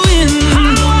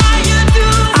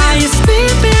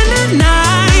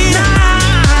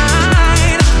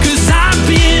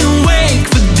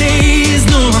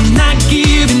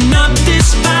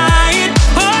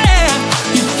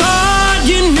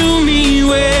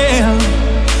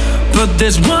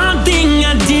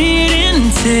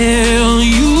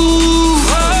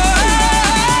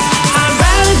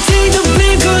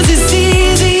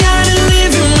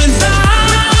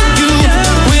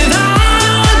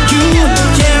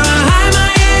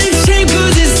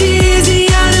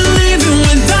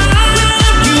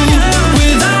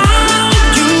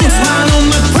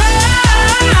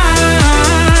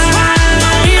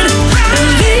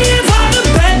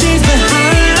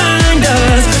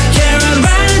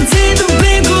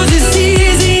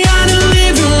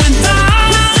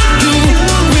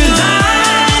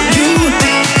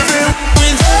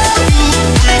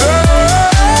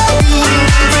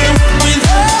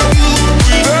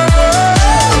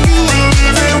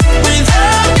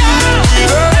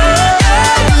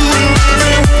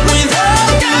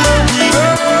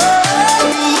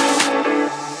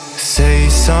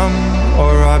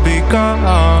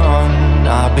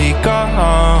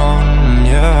gone,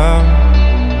 yeah.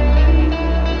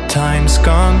 Time's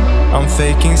gone, I'm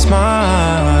faking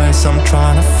smiles, I'm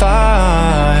trying to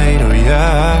fight, oh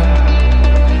yeah.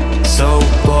 So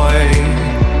boy,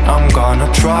 I'm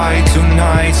gonna try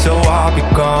tonight, so I'll be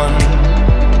gone.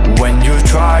 When you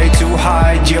try to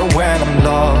hide, yeah, when I'm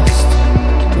lost,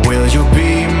 will you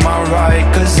be my right?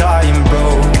 Cause I am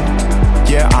broke,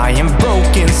 yeah, I am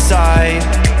broke inside.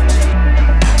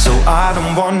 So I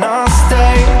don't wanna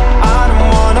stay, I don't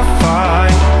wanna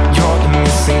fight. You're the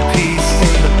missing piece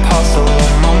in the puzzle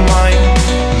of my mind.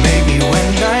 Maybe when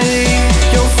I leave,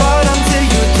 you'll fight until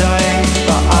you die.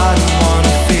 But I don't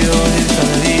wanna feel this,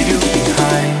 I'll leave you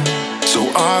behind. So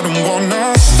I don't wanna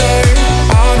stay,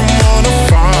 I don't wanna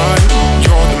fight.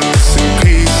 You're the missing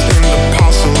piece in the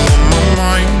puzzle of my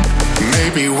mind.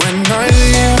 Maybe when I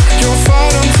leave, you'll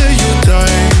fight until you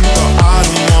die. But I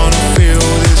don't wanna feel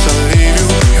this, I'll leave you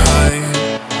behind.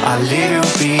 I'll leave you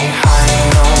behind,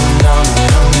 no, no,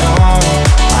 no, no.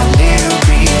 I'll leave you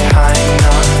behind,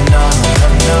 no, no, no,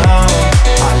 no.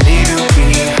 I'll leave you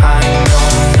behind, no,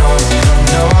 no, no,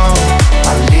 no.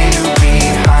 I'll leave you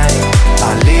behind,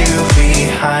 I'll leave you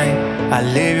behind, I'll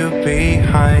leave you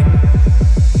behind.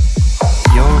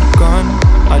 You're gone,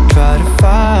 I try to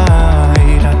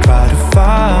fight, I try to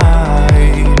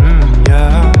fight,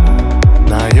 yeah.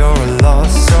 Now you're a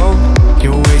lost soul,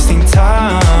 you're wasting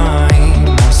time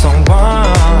on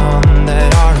someone that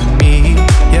aren't me,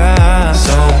 yeah.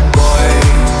 So boy,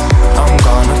 I'm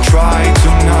gonna try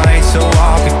tonight, so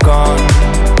I'll be gone.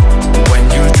 When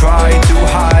you try to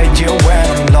hide, yeah, when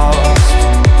I'm lost,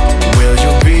 will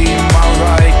you be my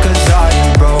right? Cause I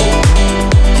am broke,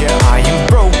 yeah, I am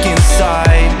broke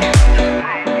inside.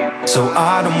 So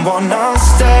I don't wanna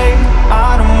stay,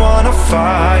 I don't wanna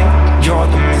fight. You're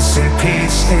the missing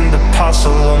piece in the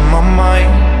puzzle of my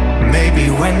mind. Maybe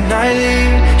when I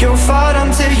leave, you'll fight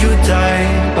until you die.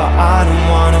 But I don't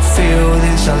wanna feel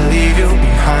this, I'll leave you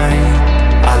behind.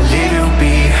 I'll leave you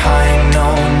behind, no,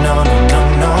 no, no, no,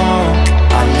 no.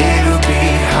 I'll leave you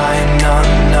behind, no,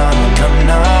 no, no,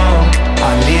 no, no.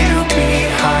 I'll leave you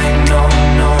behind, no,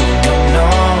 no, no, no.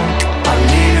 I'll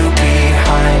leave you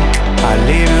behind, I'll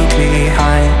leave you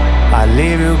behind, I'll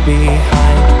leave you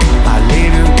behind, I'll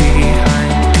leave you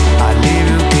behind, I'll leave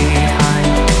you behind,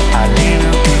 I'll leave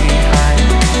you behind,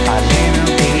 I'll leave you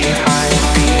behind,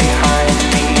 behind,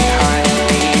 behind,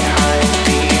 behind,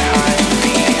 behind,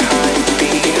 behind,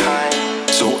 behind.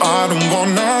 So I don't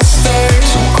wanna stay,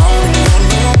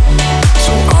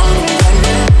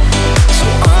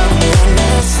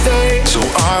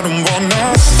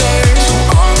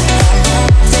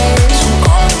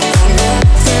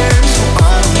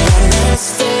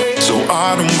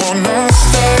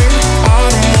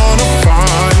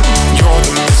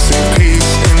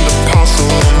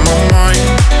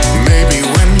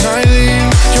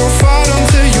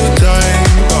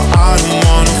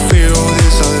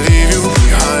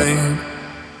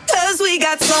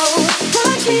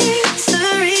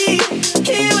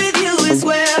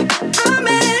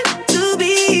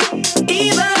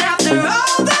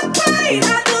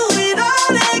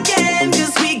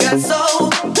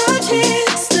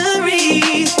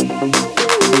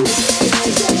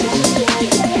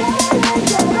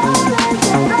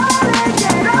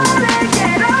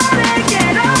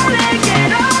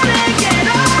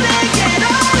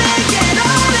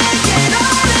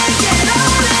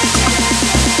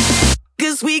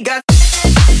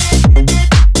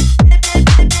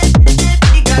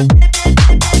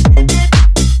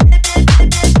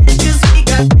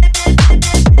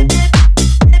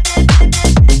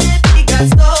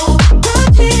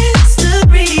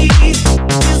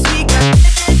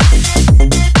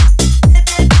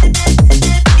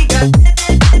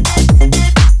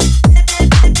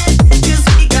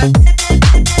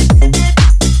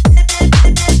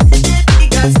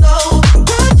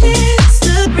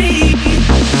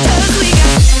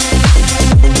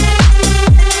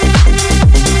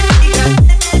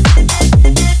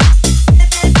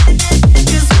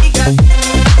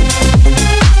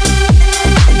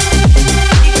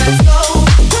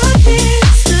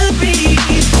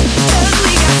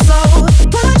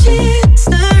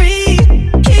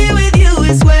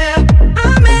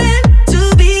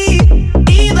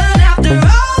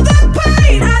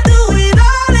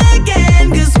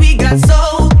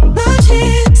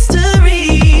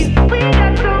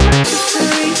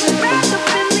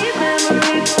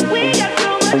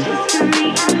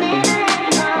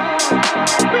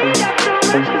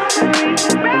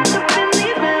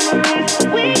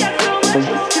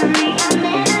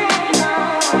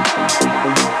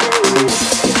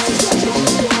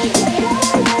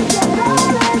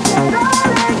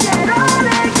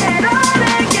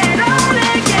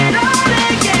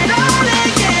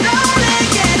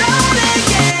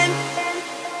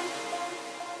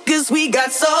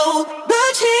 so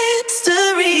much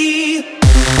history.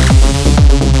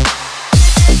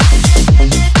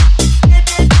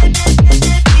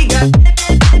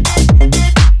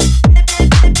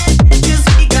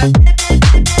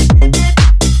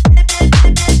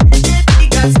 We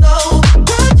got so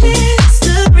much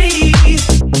history.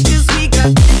 'Cause we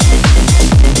got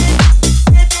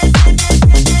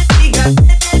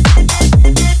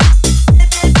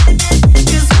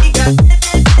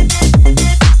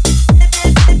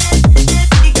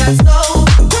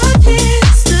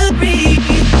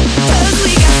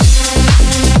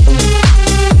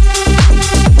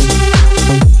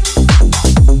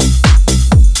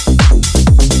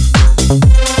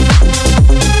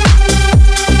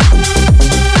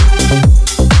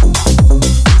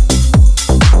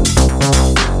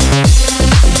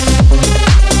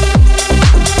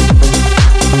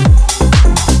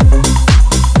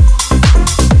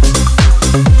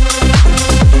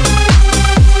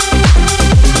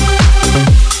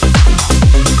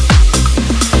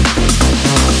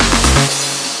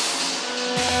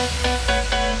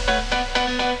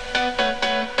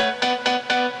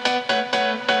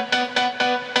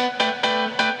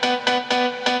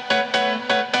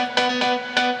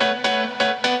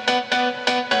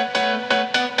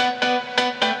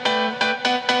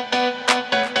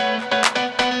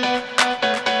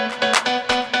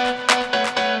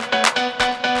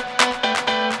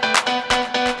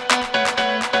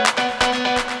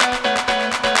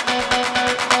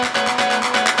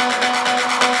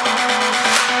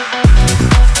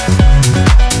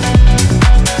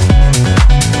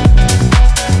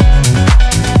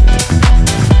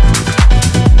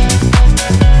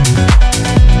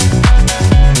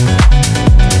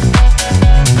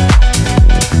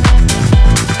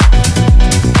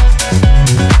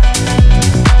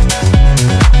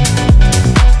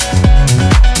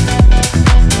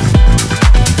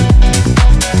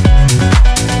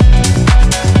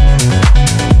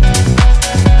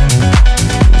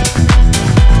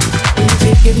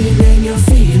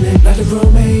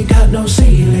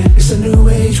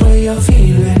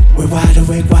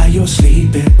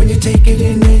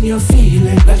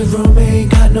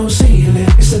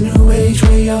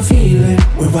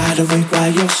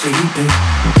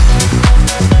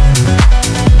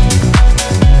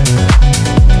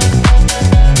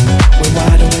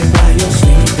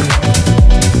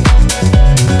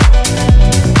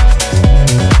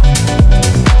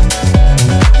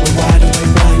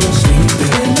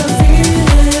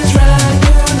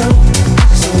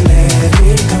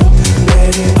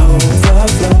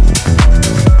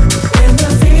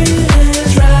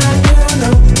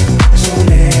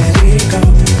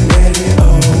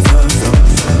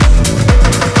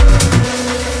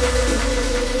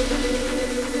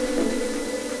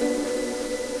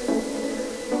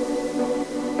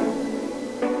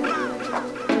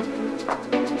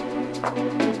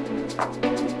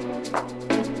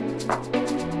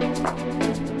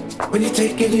When you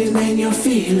take it in and you're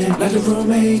feeling like the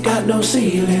room ain't got no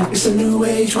ceiling. It's a new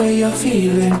age way of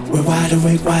feeling. We're wide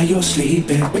awake while you're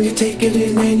sleeping. When you take it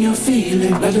in and you're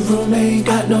feeling like the room ain't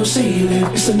got no ceiling.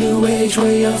 It's a new age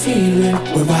way of feeling.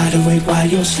 We're wide awake while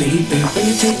you're sleeping. When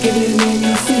you take it in and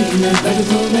you're feeling like the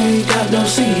room ain't got no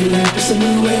ceiling. It's a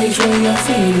new age way of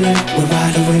feeling. We're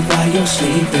wide awake while you're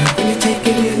sleeping. When you take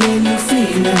it in and you're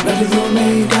feeling like the room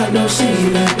ain't got no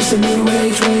ceiling. It's a new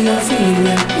age way of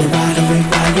feeling. We're wide awake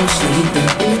while you're sleeping.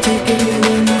 When you take it in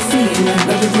and you're feeling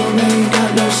like the room ain't got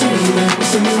no ceiling.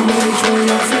 It's a new age way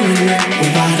of feeling.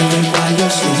 We're wide awake while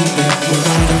you're sleeping. We're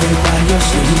wide awake while you're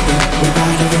sleeping. We're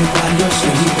wide awake while you're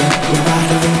sleeping. We're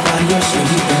wide awake while you're sleeping. We're wide awake while you're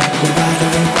sleeping. We're wide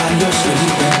awake while you're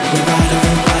sleeping. We're wide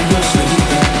awake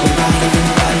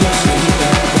while you're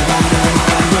sleeping. We're wide awake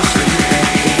while you're sleeping.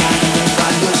 We're wide awake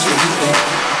while you're sleeping.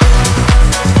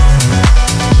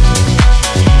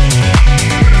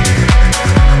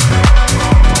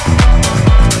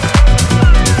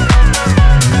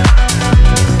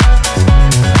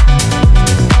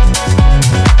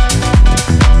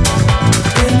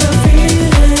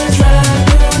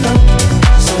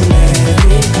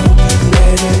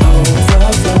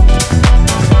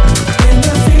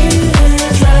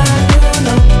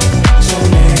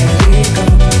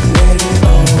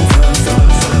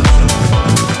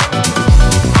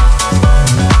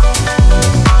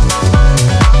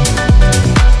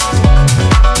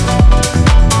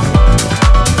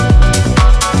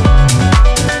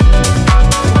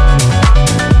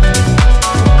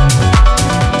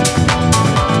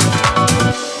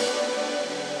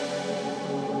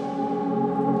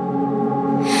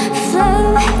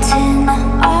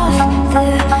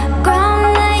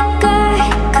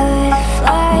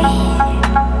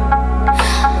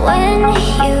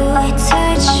 I'd wait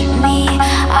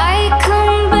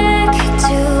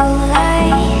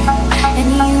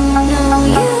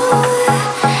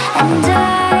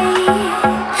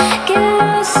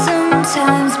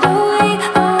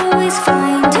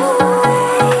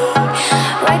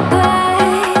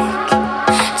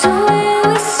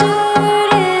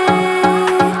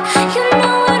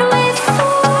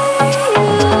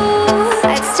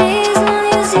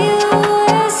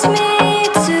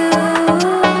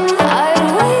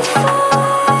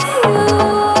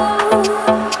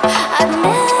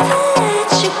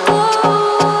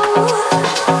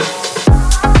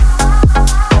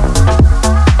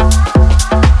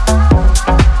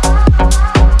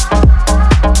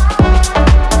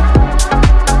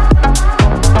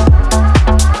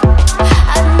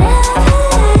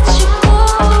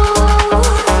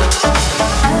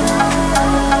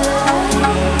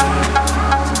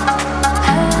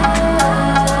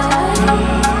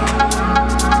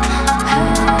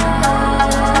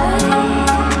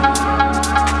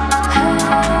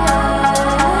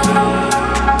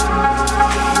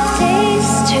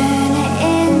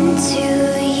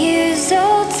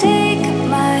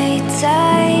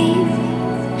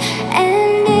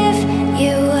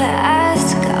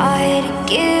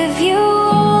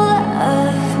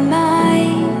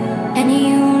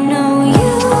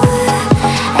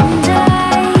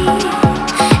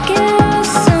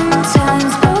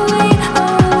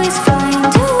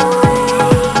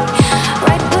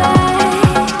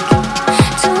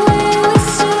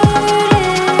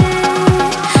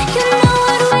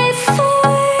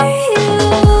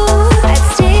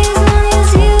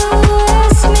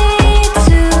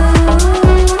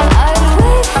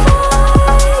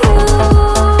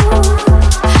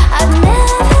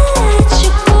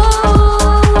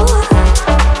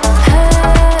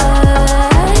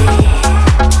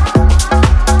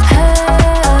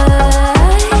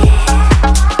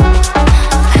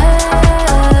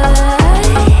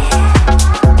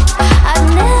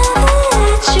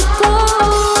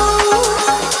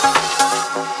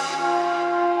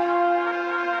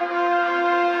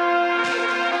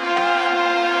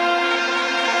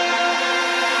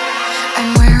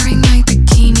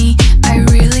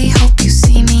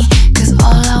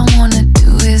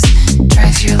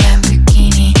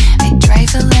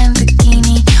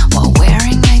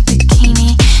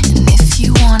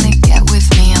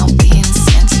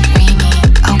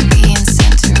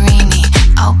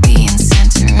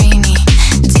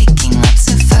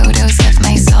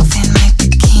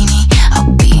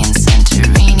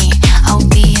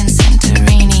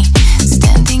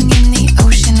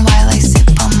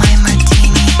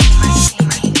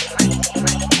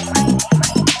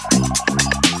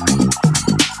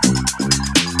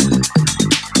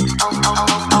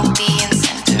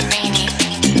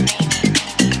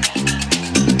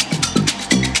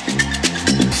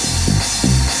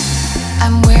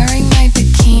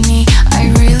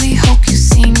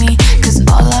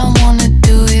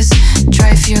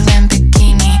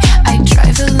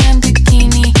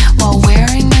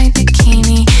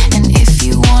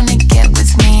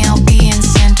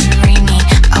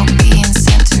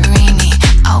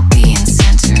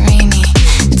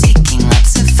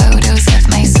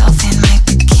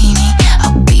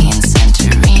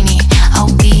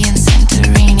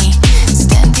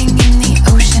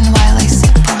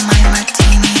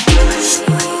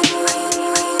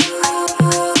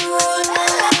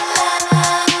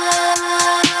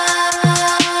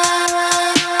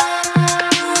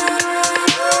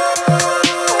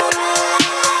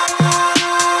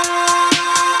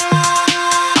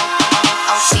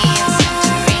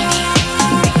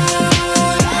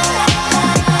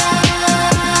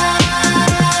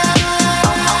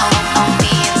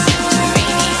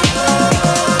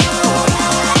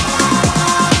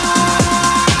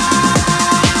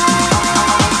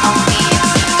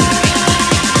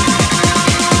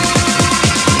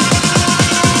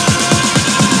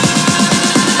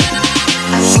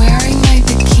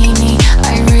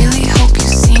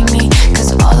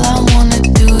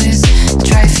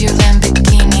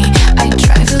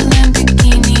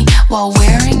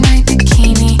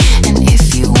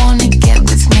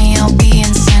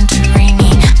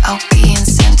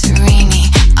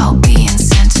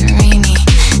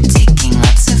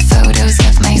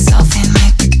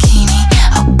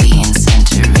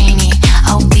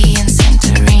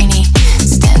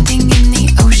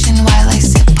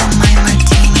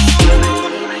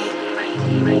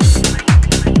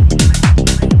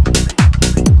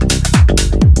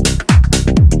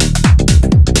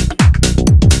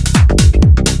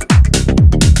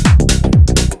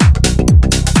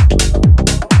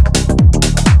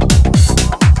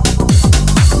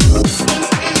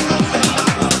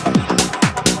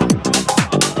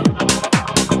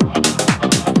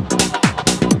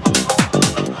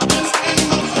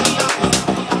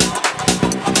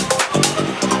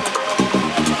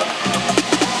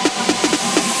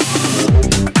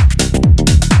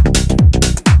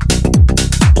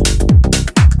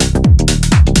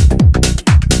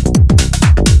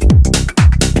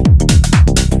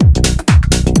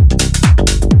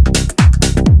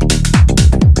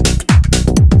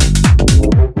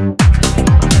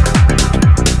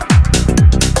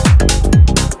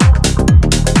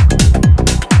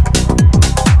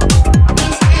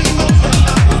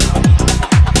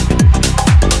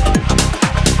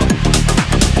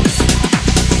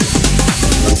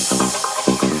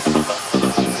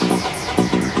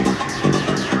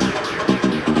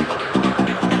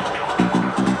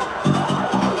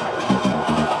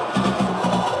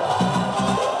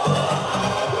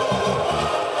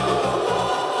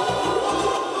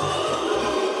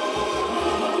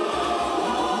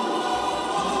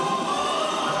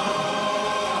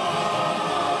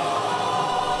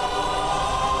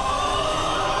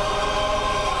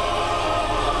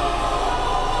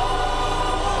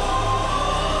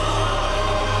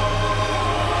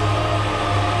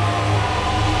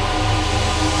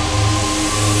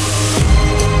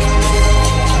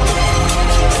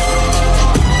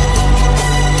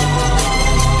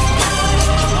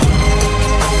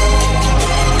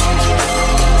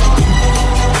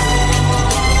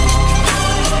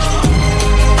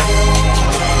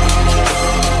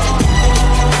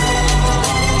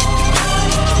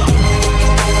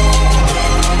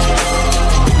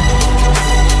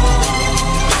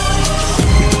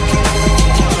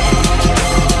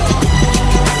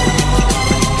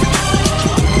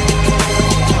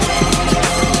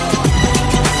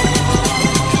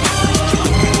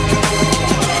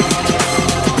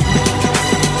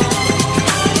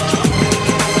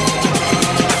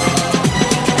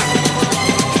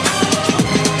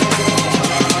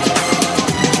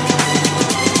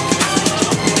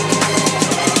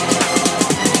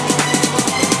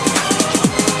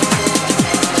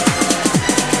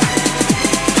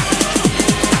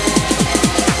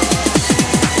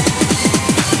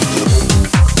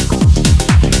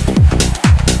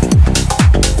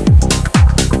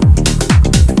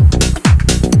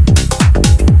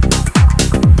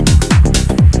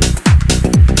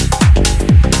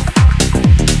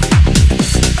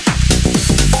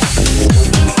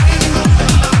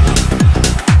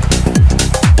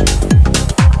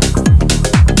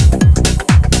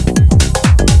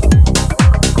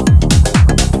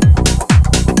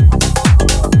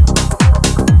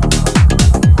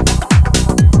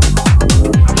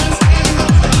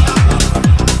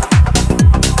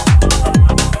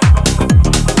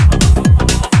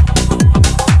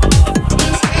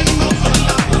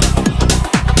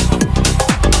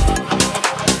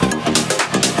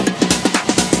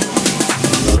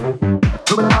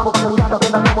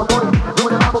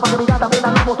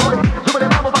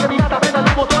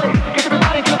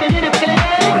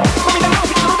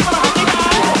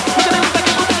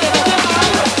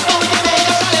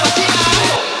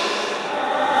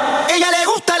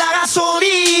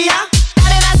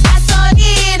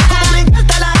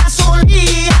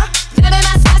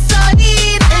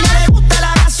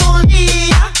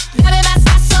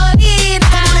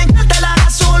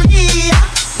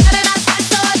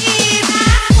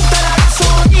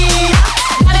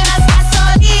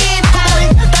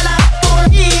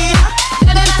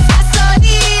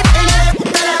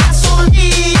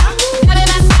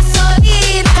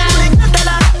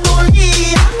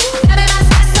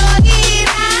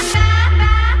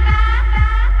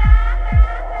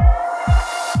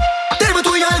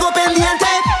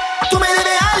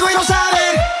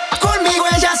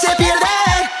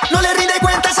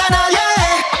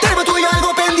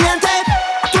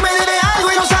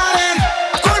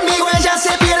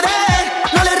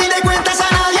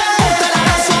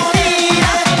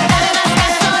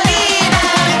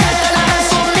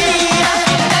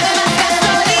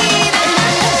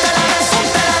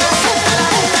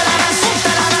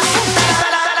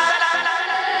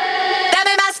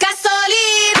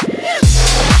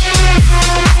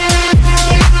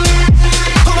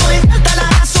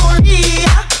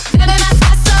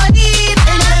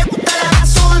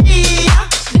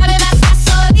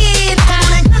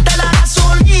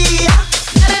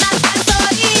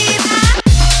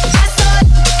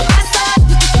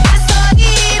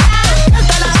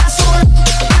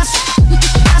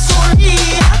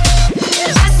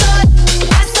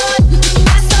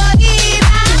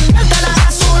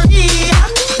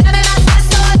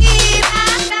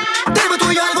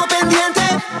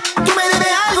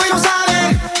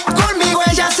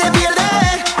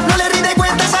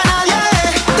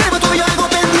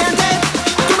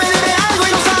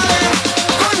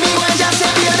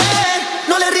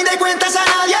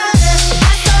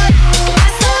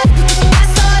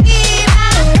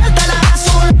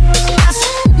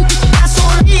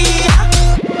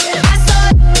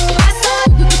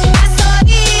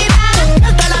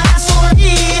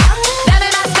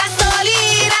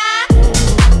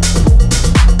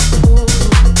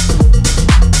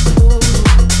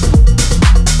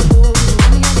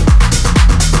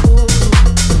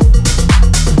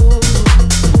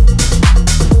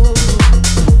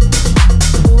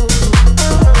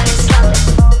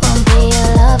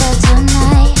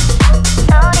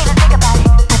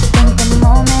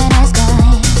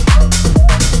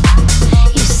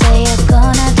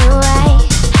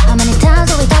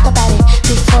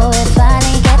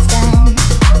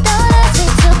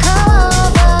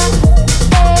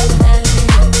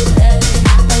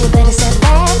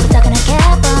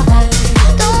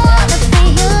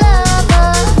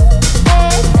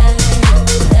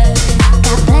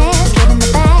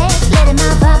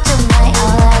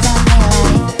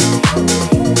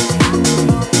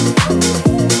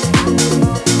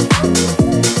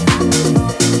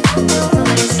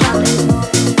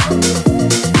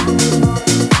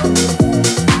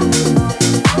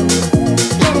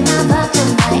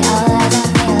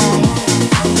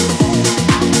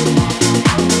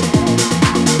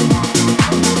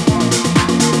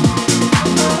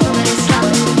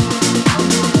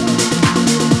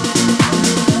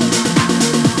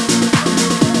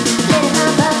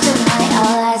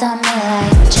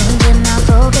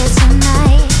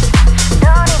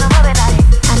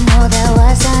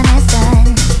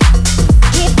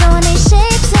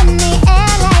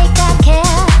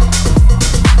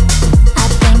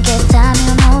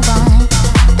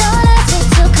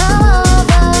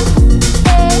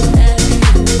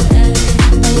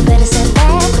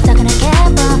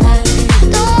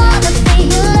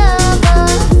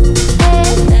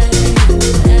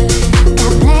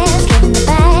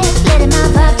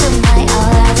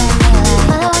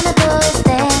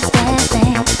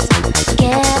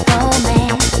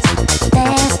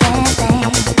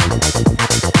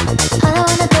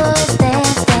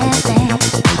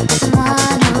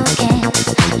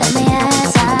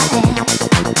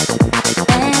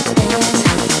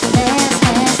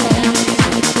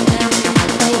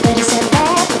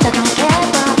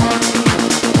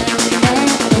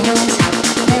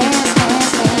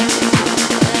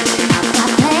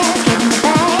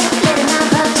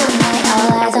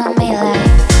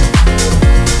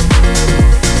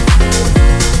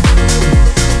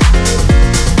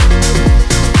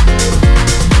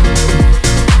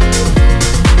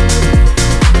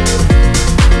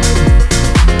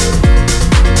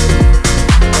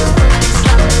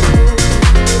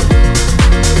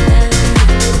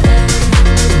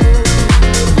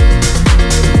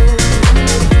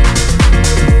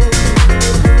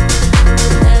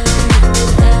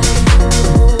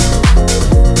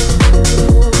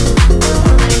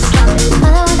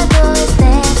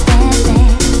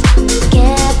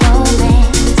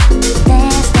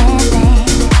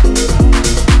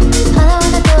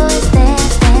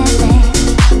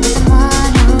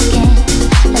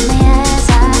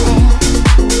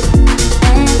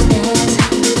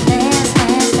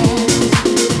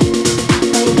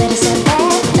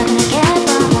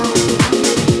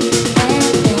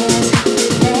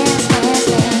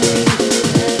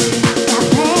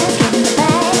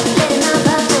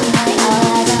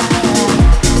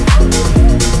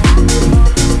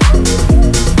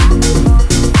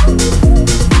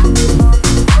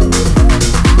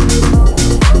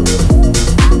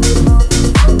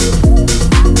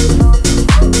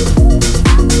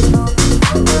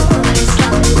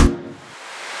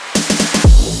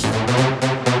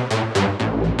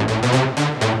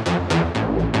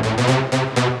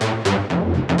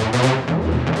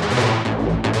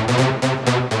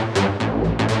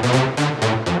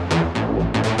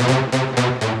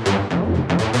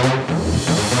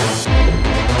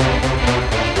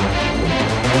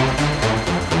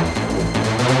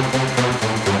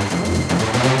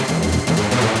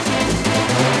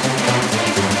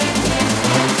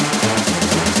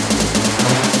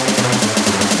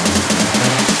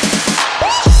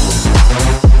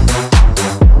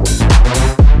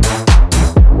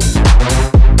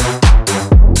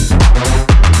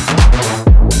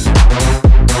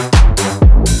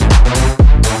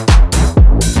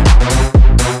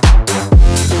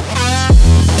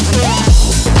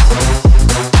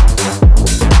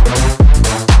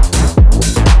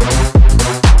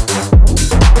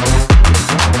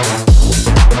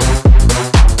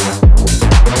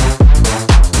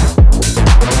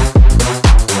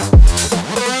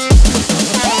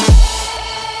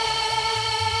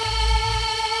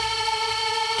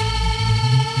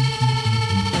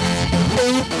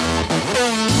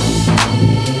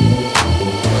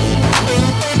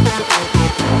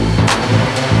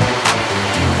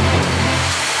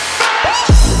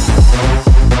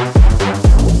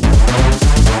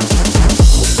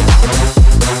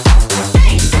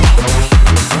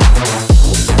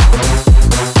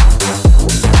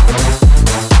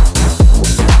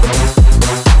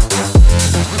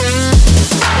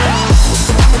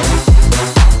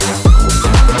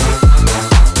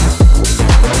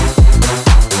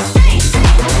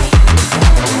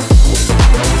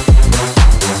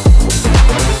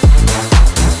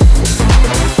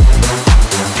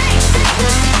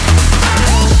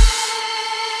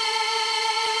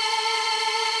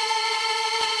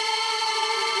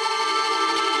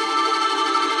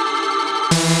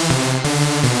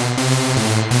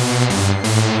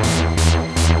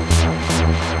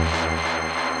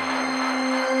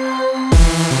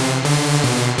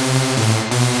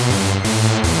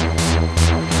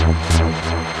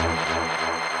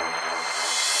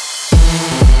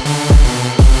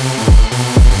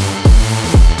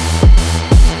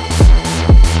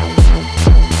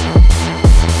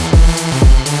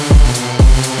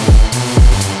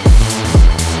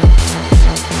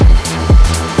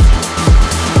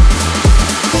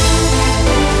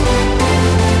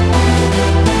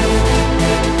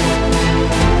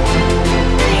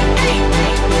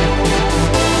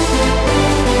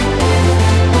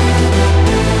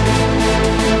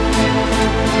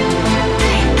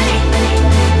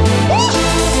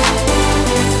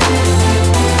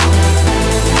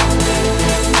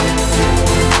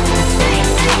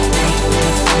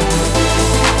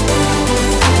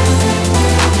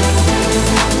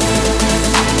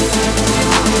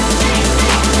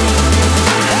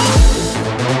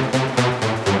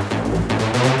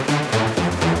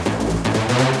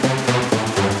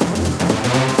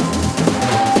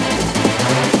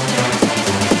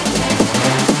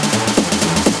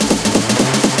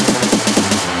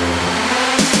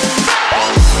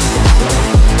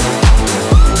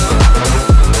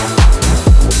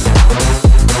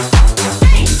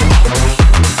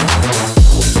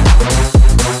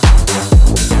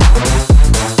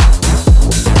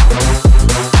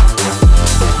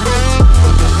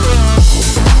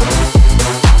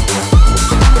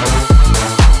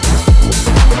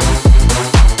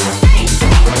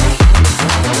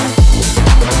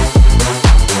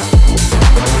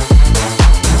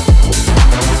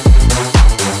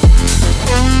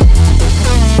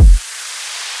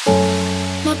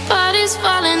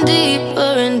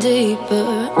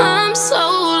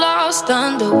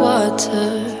the water,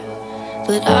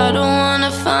 but I don't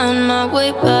wanna find my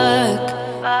way back.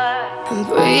 I'm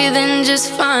breathing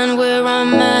just fine where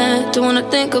I'm at. Don't wanna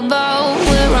think about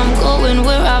where I'm going,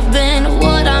 where I've been,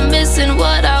 what I'm missing,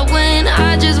 what I win.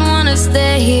 I just wanna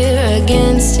stay here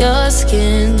against your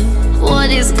skin. What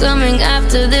is coming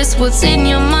after this? What's in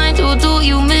your mind? Who do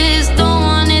you miss? Don't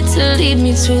want it to lead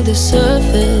me to the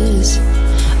surface.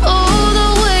 Oh, the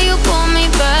way you pull me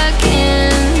back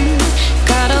in.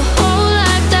 Got a whole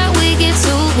life that we get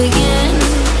to begin.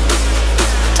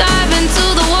 Dive into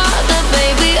the water,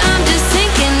 baby, I'm just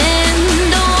sinking in.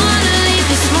 Don't wanna leave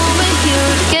this moment here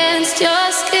against your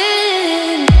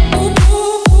skin.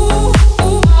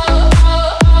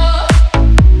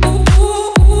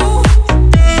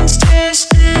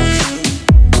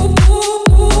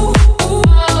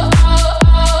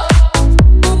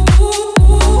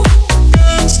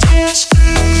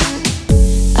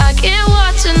 I can't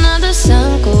watch another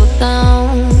sun go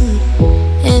down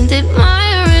and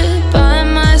admire it by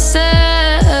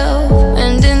myself.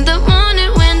 And in the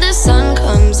morning when the sun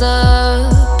comes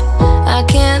up, I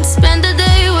can't spend a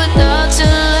day without your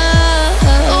love.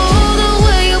 Oh, the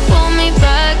way you pull me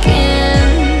back in.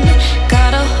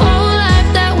 Got a whole life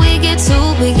that we get to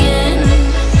begin.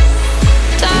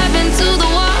 Dive into the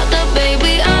water,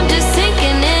 baby, I'm just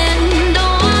sinking in.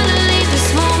 Don't wanna leave this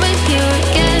moment here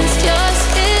against your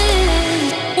skin.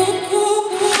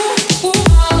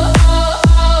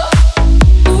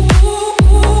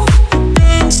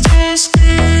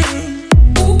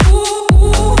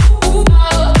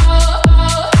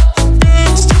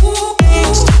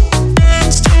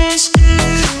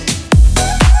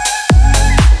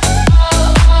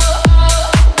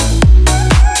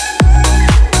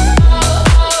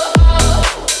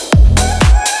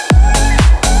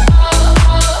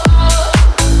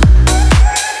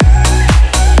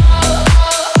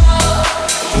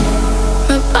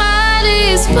 My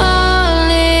body's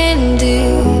falling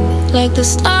deep, like the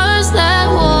stars that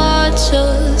watch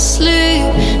us sleep.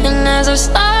 And as I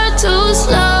start to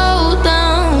slow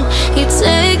down, you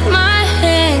take my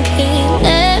hand, can't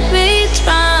let me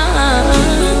drown.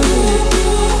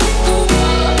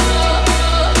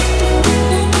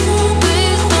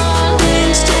 Please don't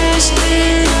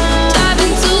dive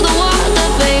into the water,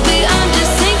 baby, I'm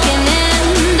just sinking in.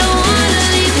 Don't wanna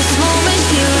leave this moment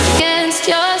here against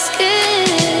your skin.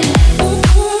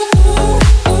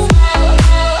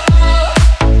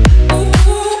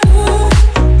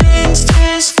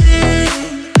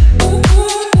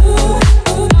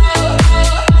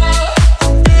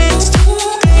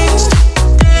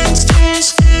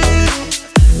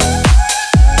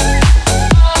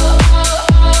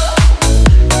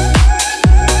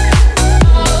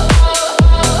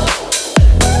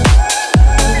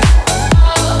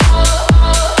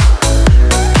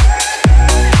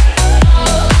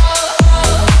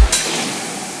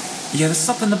 Yeah, there's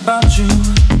something about you.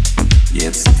 Yeah,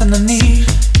 it's something I need.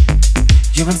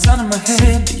 You're inside of my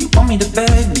head. Do you want me to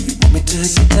beg? Do you want me to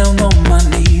get down on my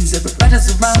knees? Everybody's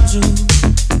around you,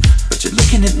 but you're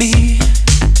looking at me.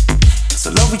 It's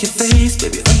all over your face,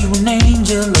 baby. Are you an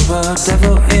angel or a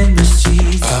devil in the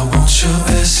streets? I want your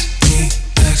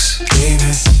S-E-X,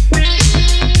 baby.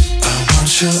 I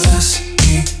want your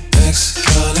S-E-X,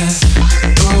 darling.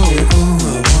 Ooh,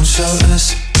 I want your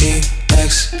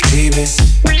S-E-X, baby.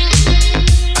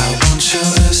 I want your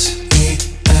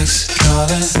S-E-X,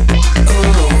 darling.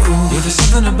 Ooh. Yeah, there's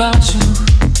something about you.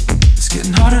 It's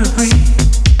getting harder to breathe.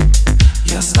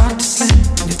 Yeah, I start to slip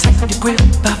when you take your grip.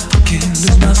 I fucking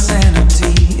lose my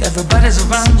sanity. Everybody's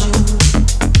around you,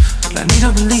 but I need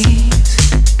a release.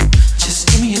 Just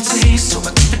give me a taste so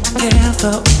I keep it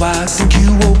together. Oh, I think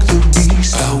you woke the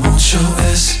beast. I want your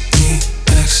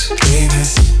S-E-X, baby.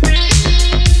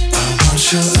 I want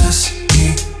your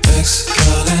S-E-X,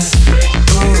 darling.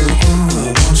 Ooh,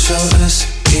 I want your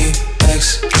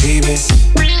S-E-X, baby.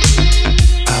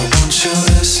 I want your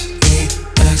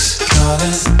S-E-X,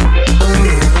 darling.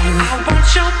 I want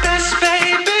your best,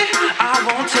 baby. I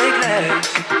won't take less.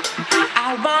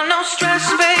 I want no stress,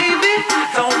 baby.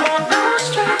 Don't want no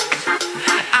stress.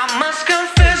 I must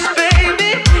confess,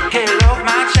 baby. Get off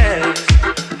my chest.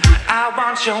 I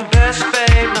want your best,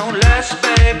 babe. No less,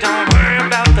 babe. Don't worry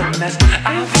about the mess.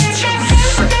 I want your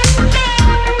best, baby.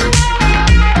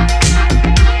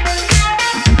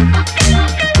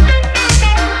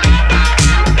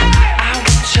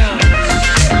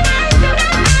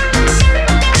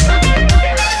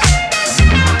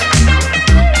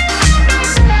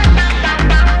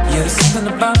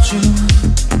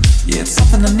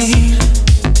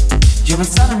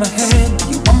 inside of my head.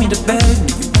 You want me to beg?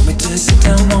 You want me to sit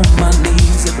down on my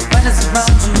knees? Everybody's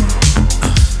around you,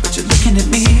 but you're looking at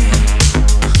me.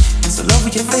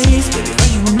 your face, baby, are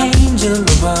you an angel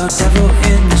or a devil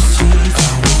in the streets? I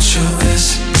want your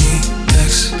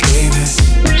S-E-X, baby.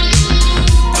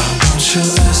 I want your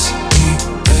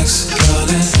S-E-X,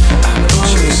 darling. I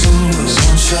always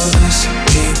want your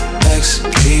S-E-X,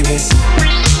 baby.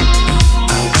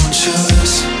 I want your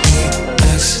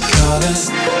S-E-X, darling.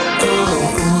 Oh.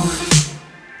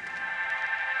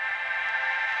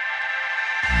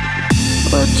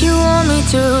 What you want me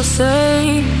to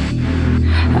say?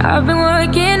 I've been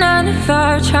working 9 to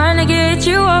 5, trying to get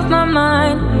you off my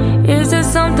mind. Is there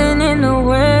something in the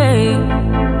way?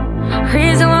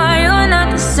 Reason why you're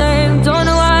not the same. Don't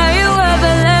know why you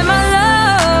ever let my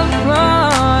love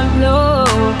run low.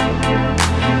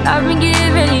 I've been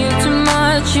giving you too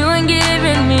much, you ain't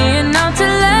giving me enough to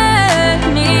let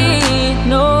me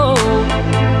know.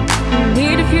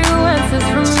 Need a few answers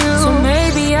from you, so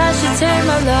maybe I should take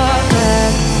my love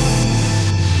back.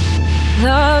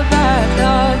 Love back,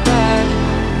 love back.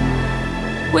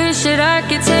 Wish that I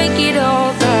could take it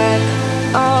all back.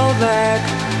 All back,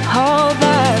 all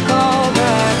back, all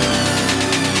back.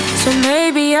 So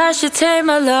maybe I should take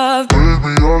my love.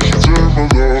 Maybe I should take my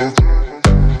love.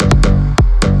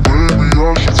 Maybe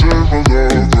I should take my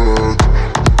love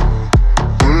back.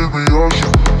 Maybe I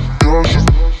should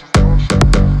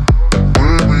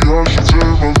Maybe I should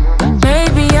take my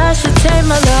Maybe I should take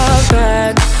my love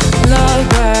back. Love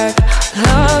back,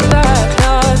 love back,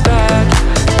 love back,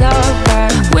 love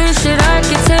back. Wish that I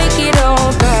could take it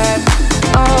all back.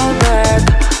 All back,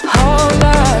 all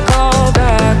back, all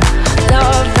back,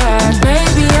 love back.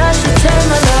 Maybe I should take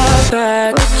my love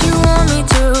back. What you want me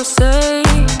to say?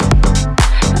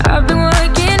 I've been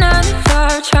working 9 to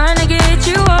 5, trying to get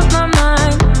you off my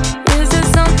mind. Is there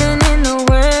something in the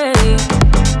way?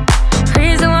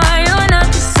 Reason why you're not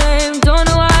the same. Don't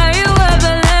know why you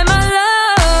ever let my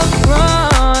love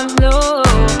run low.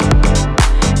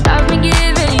 I've been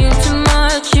giving you too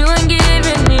much, you ain't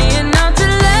giving me enough to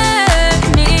let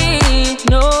me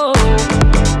know.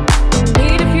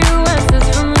 Need a few answers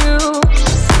from you.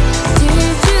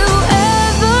 Did you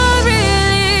ever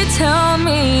really tell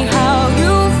me how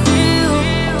you feel?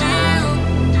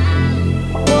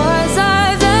 Was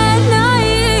I that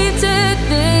naive to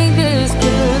think this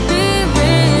could be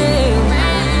real?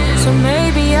 So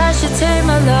maybe I should take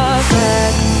my love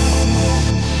back.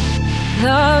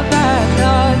 Love back,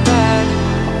 love back.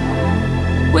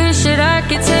 Wish that I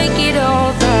could take it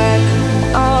all back.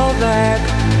 All back,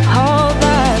 all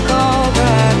back, all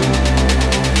back.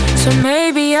 So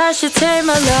maybe I should take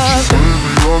my love.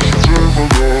 Maybe I should take my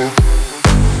love.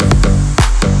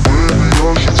 Maybe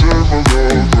I should take my love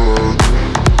back.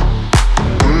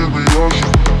 Maybe I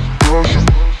should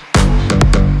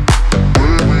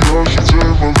Maybe I should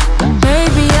take my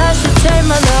Maybe I should take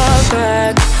my love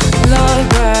back. Love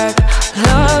back,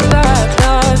 love back,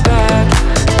 love back,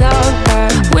 love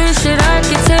back. Wish that I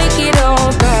could take it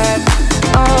all back.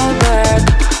 All back,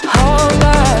 all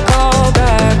back, all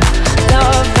back,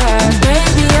 love back.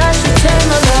 Maybe I should take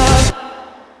my love.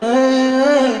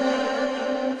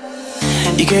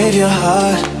 You gave your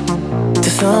heart to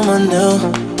someone new.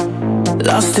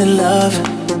 Lost in love,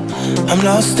 I'm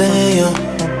lost in you.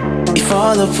 You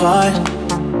fall apart,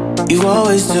 you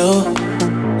always do.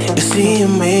 You see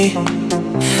in me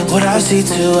what I see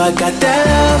too. I got that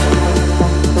love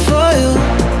for you.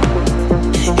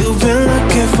 You've been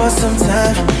looking for some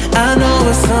time, I know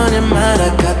what's on your mind. I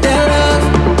got that love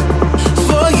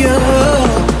for you.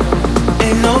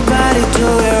 Ain't nobody do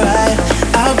it right.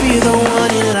 I'll be the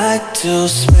one you like to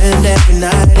spend every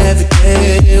night, every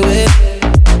day with.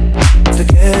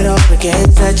 Forget all the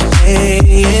games that you're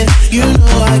playing. You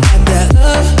know I got that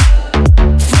love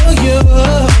for you.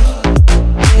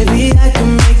 Maybe I can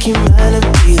make you mine and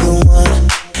be the one.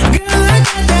 Girl, I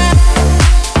got that.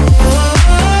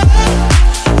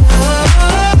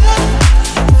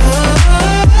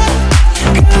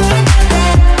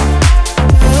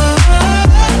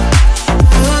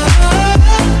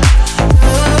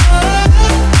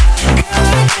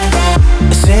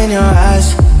 It's in your eyes,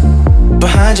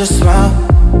 behind your smile.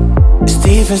 It's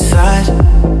deep inside.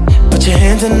 Put your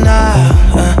hands in now,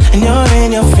 and you're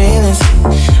in your feelings,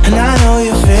 and I know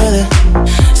you feel it.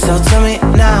 So tell me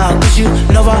now, 'cause you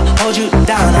know I'll hold you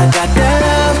down. I got that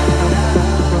love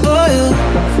for you.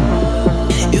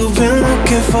 You've been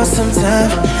looking for some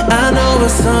time, I know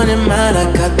what's on your mind. I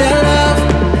got that love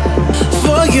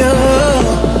for you.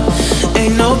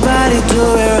 Ain't nobody do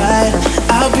it right.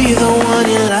 I'll be the one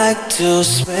you like to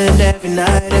spend every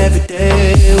night, every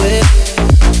day with.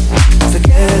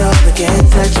 Forget all the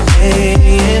games that you're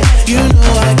playing. You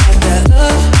know I got that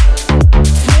love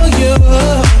for you.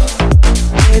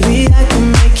 Maybe I can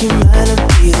make you mine and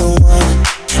be the one.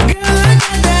 Girl, I got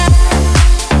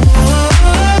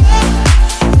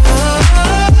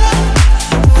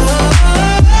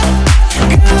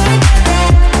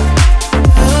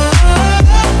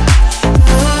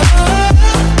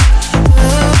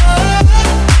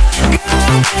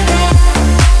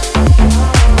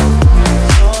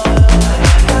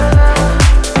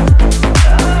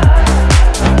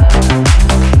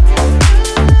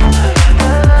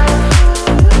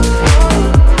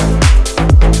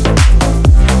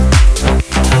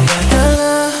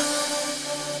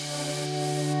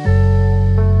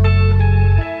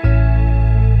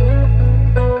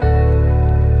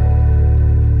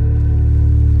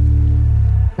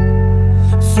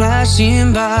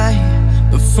flashing by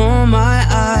before my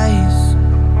eyes.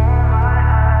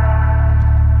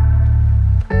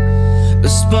 The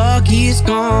spark is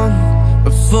gone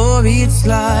before it's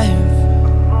live.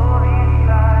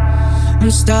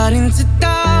 I'm starting to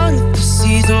doubt if this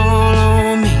is all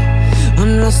on me.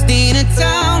 I'm lost in a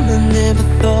town I never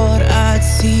thought I'd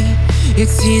see.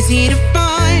 It's easy to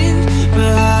find,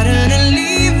 but harder to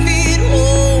leave it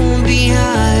all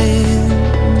behind.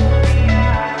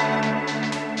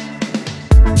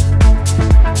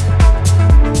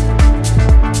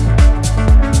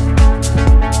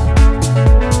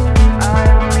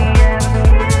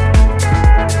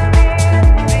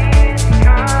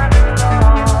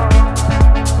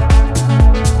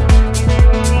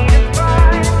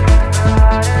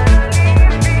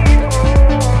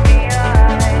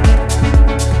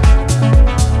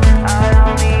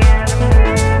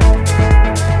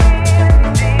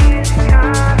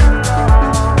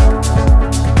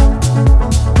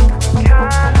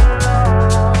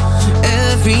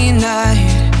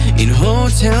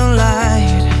 Hotel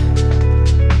light,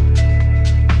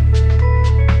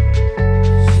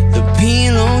 the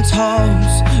pillow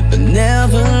talks but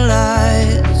never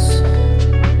lies.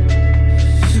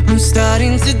 I'm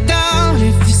starting to doubt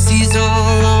if this is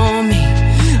all on me.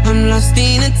 I'm lost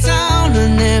in a town I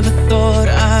never thought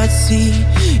I'd see.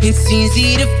 It's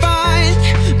easy to find,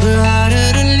 but harder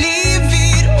to leave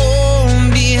it all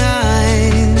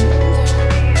behind.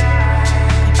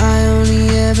 I only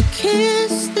ever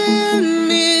kissed and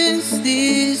missed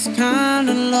this kind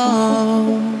of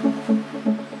love.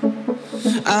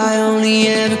 I only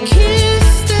ever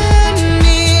kissed and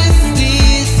missed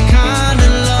this kind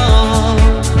of love.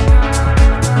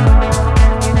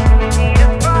 Need to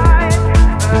find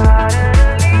how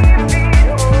to leave it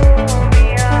all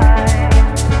behind.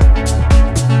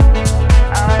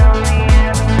 I only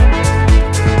ever kissed this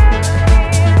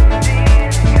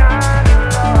kind of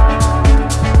love.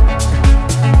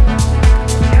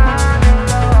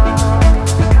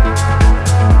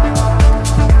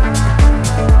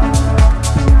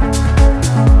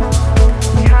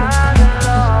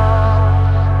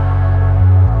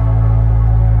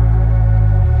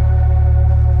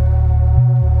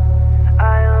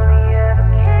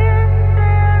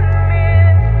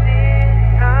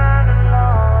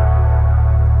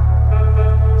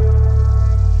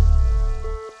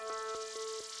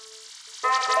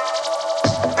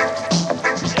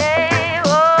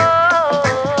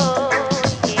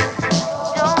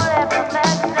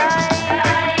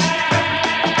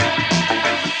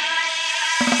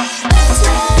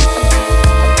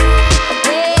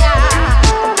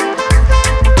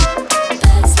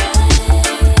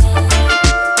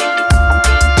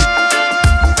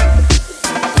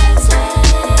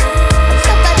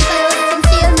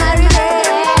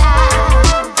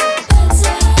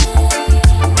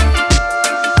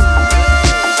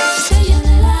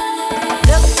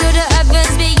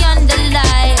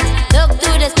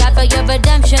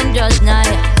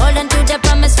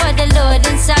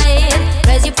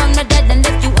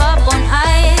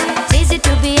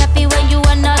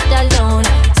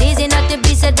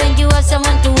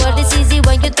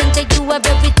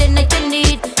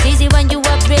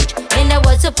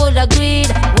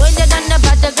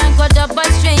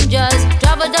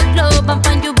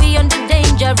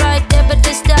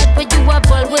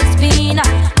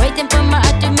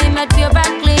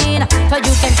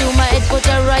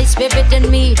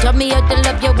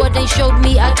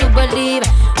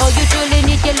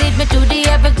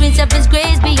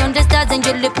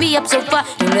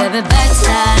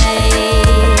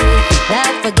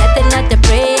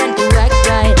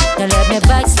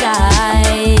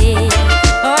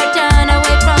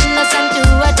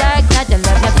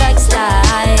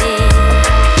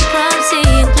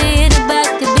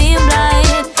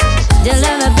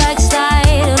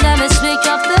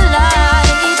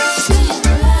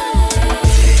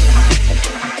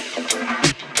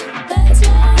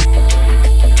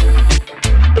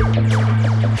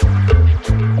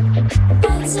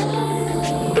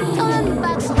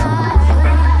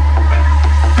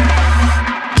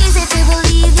 Easy to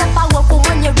believe your power.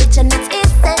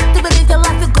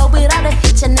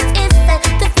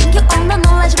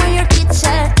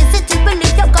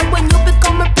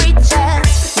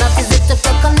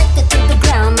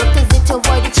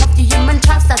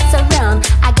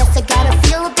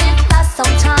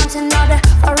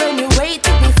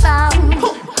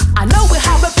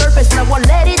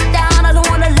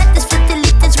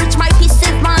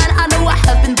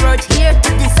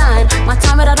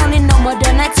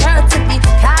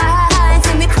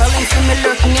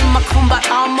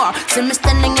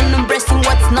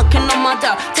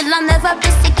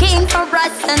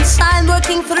 bright sunshine,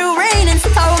 working through rain and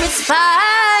storm, it's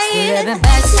fine. You live a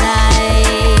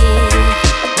backside,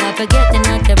 not forgetting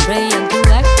not to pray and to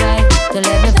act right. To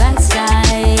live a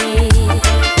backside,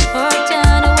 or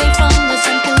turn away from the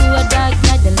sun to a dark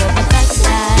night. To live a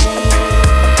backside,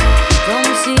 from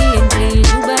seeing clear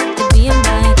to back to being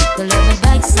blind. To live a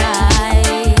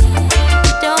backside,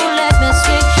 don't let me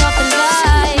switch up the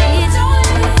lights.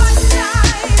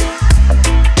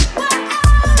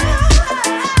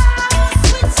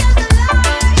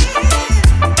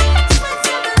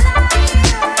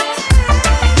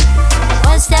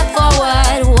 One step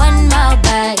forward, 1 mile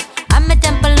back. I'm a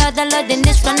temple of the Lord in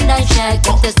this rundown shack.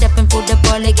 After stepping through the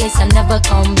pearly gates, I'll never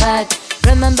come back.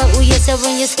 Remember who you said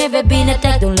when your spirit being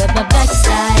attacked. Don't let my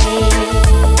backside,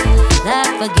 not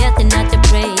forgetting not to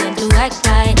pray and to act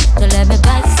right. Don't let me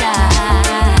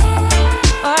backside,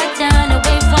 or turn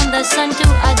away from the sun to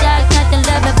a dark night. Don't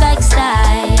let me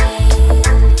backside,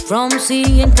 from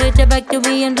seeing clear to back to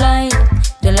being blind.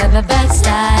 Don't let me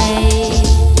backslide,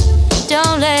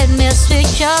 don't let me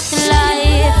switch up the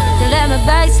light. Don't let me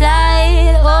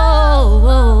backslide, oh,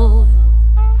 oh.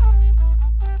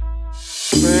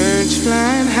 Birds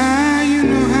flying high, you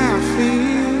know how I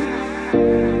feel.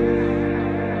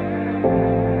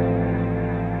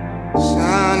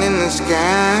 Sun in the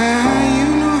sky, you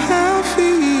know how I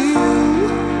feel.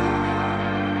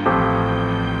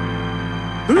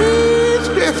 Breeze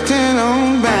drifting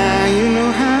on by, you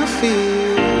know how I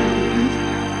feel.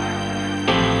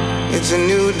 It's a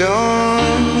new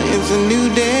dawn, it's a new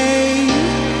day,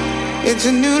 it's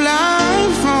a new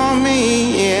life for me,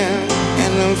 yeah.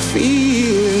 And I'm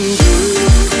feeling good.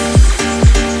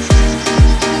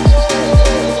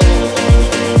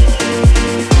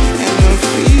 And I'm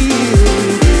feeling good.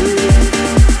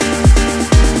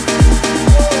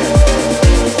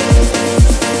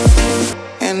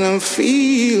 And I'm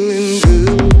feeling good.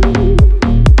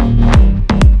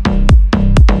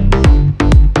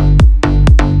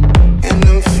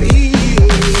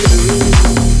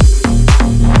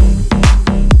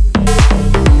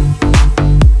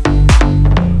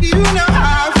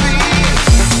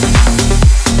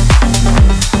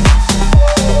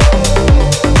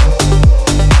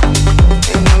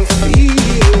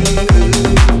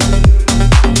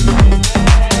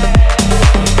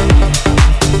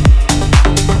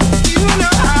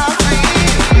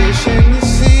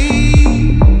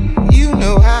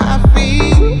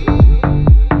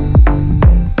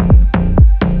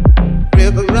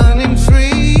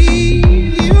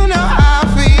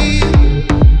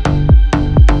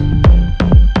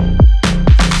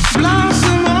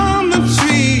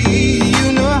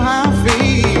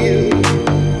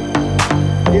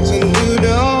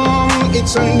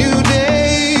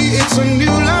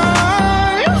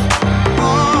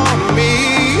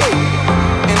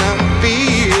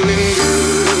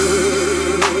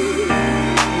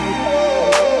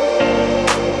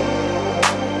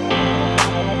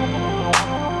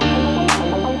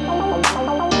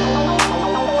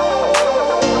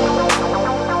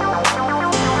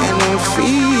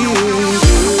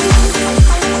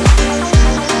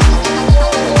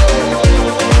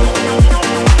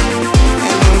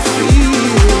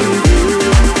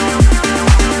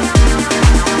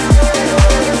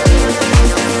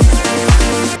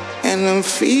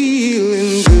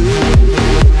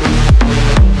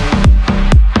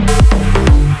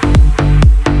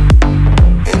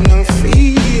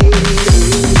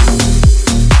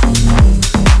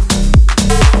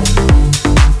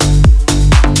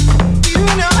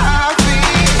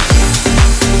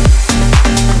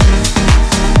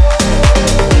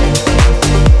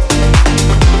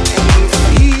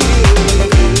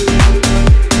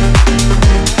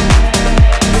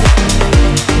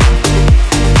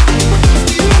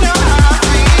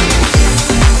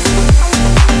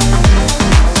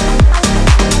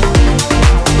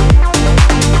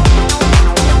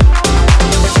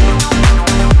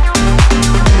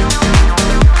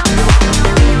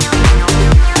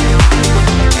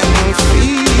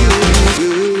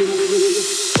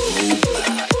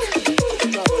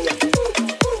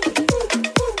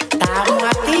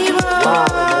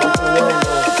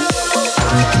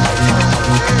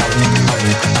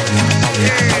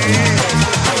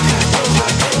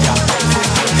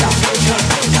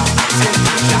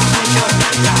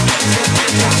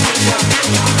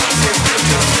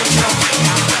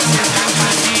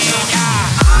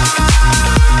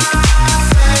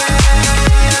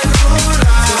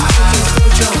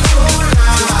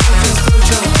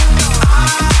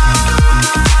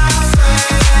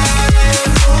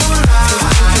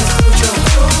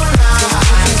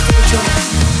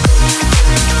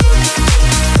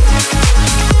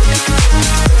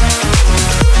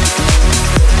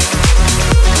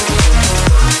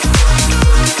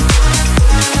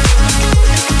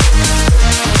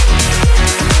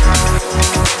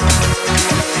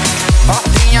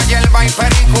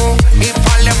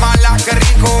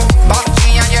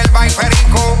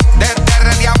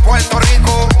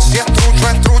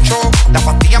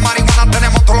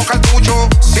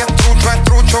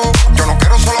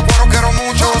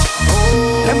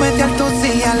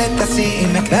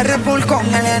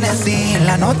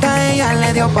 vuelta ella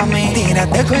le dio pa' mí.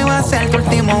 Tírate que iba a ser tu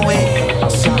último wey.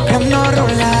 Siempre ando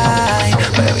rulay,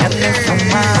 bebiendo y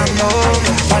fumando,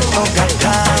 cuarto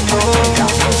gastando.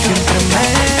 Siempre me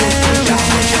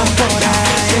veo por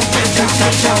ahí,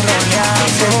 chacho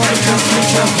roleando,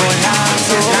 mucho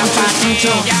volando, la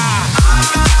patilla.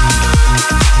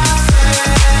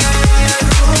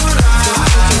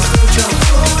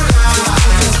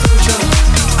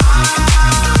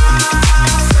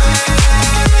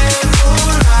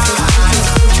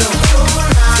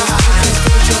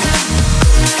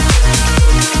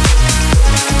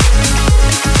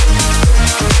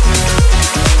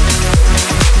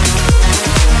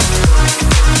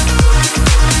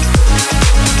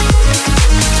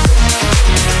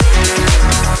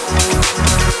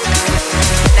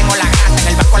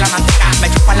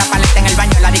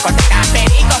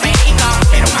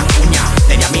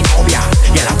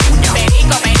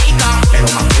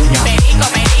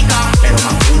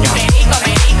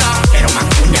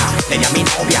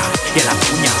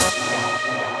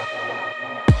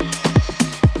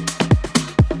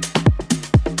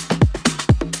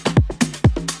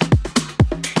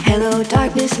 Hello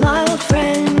darkness, my old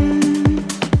friend,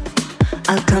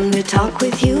 I'll come to talk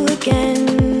with you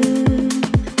again,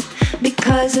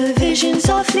 because a vision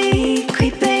softly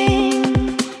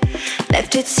creeping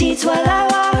left its seeds while I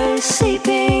was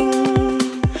sleeping,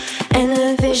 and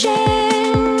a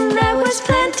vision that was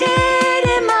planted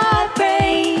in my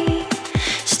brain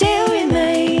still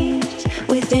remains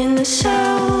within the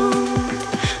sound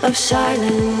of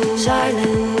silence,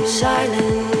 silence,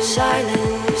 silence,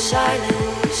 silence, silence.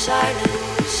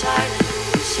 Silence, silence,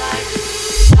 silence,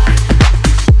 silence.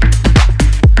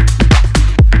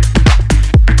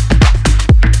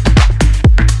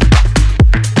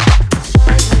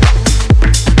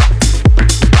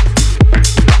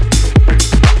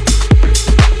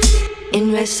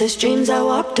 In restless dreams I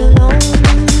walked alone,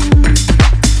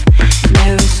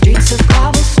 narrow streets of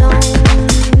cobblestone,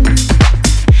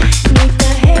 neath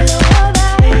the halo of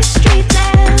a street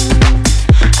lamp.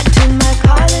 I tuned my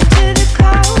collar to the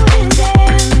crowd and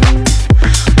then,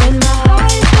 when my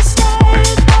eyes were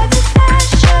stared by the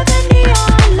flash of the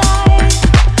neon light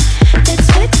that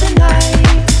split the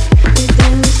night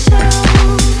within the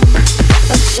sound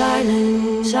of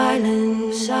silence,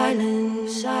 silence,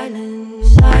 silence, silence, silence.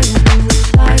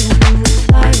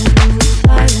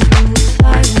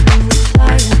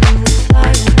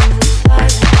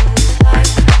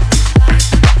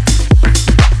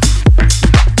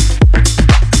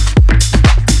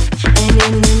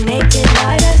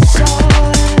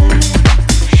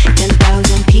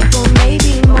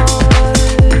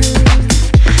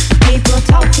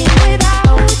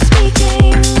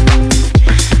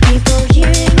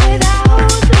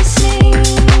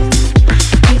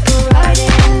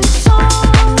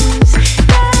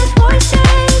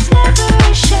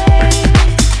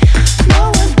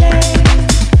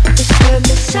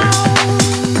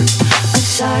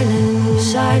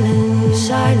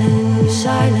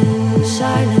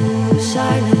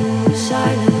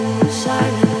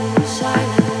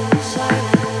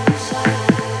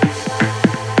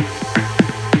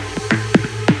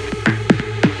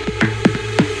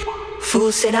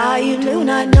 Said you do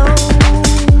not know.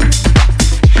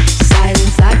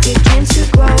 Silence like a cancer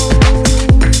grows.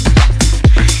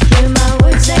 Hear my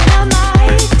words that I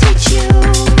might teach you.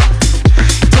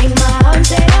 Take my arms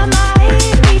that I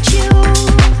might reach you.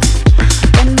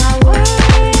 When my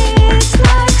words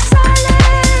like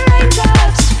silent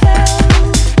raindrops fell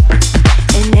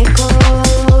and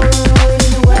echoed in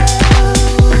the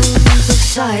wells of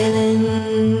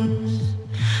silence,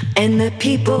 and the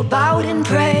people bowed and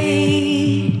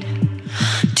prayed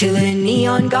to the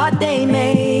neon god they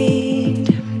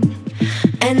made,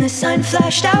 and the sun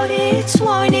flashed out its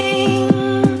warning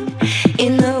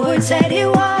in the words that it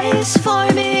was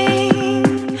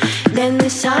forming. Then the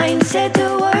sign said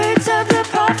the words of the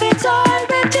prophets are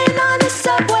written on the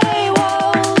subway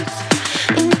walls,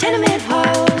 in tenement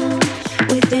halls,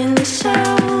 within the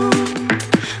sound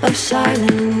of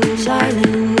silence,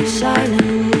 silence,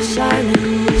 silence,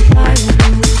 silence.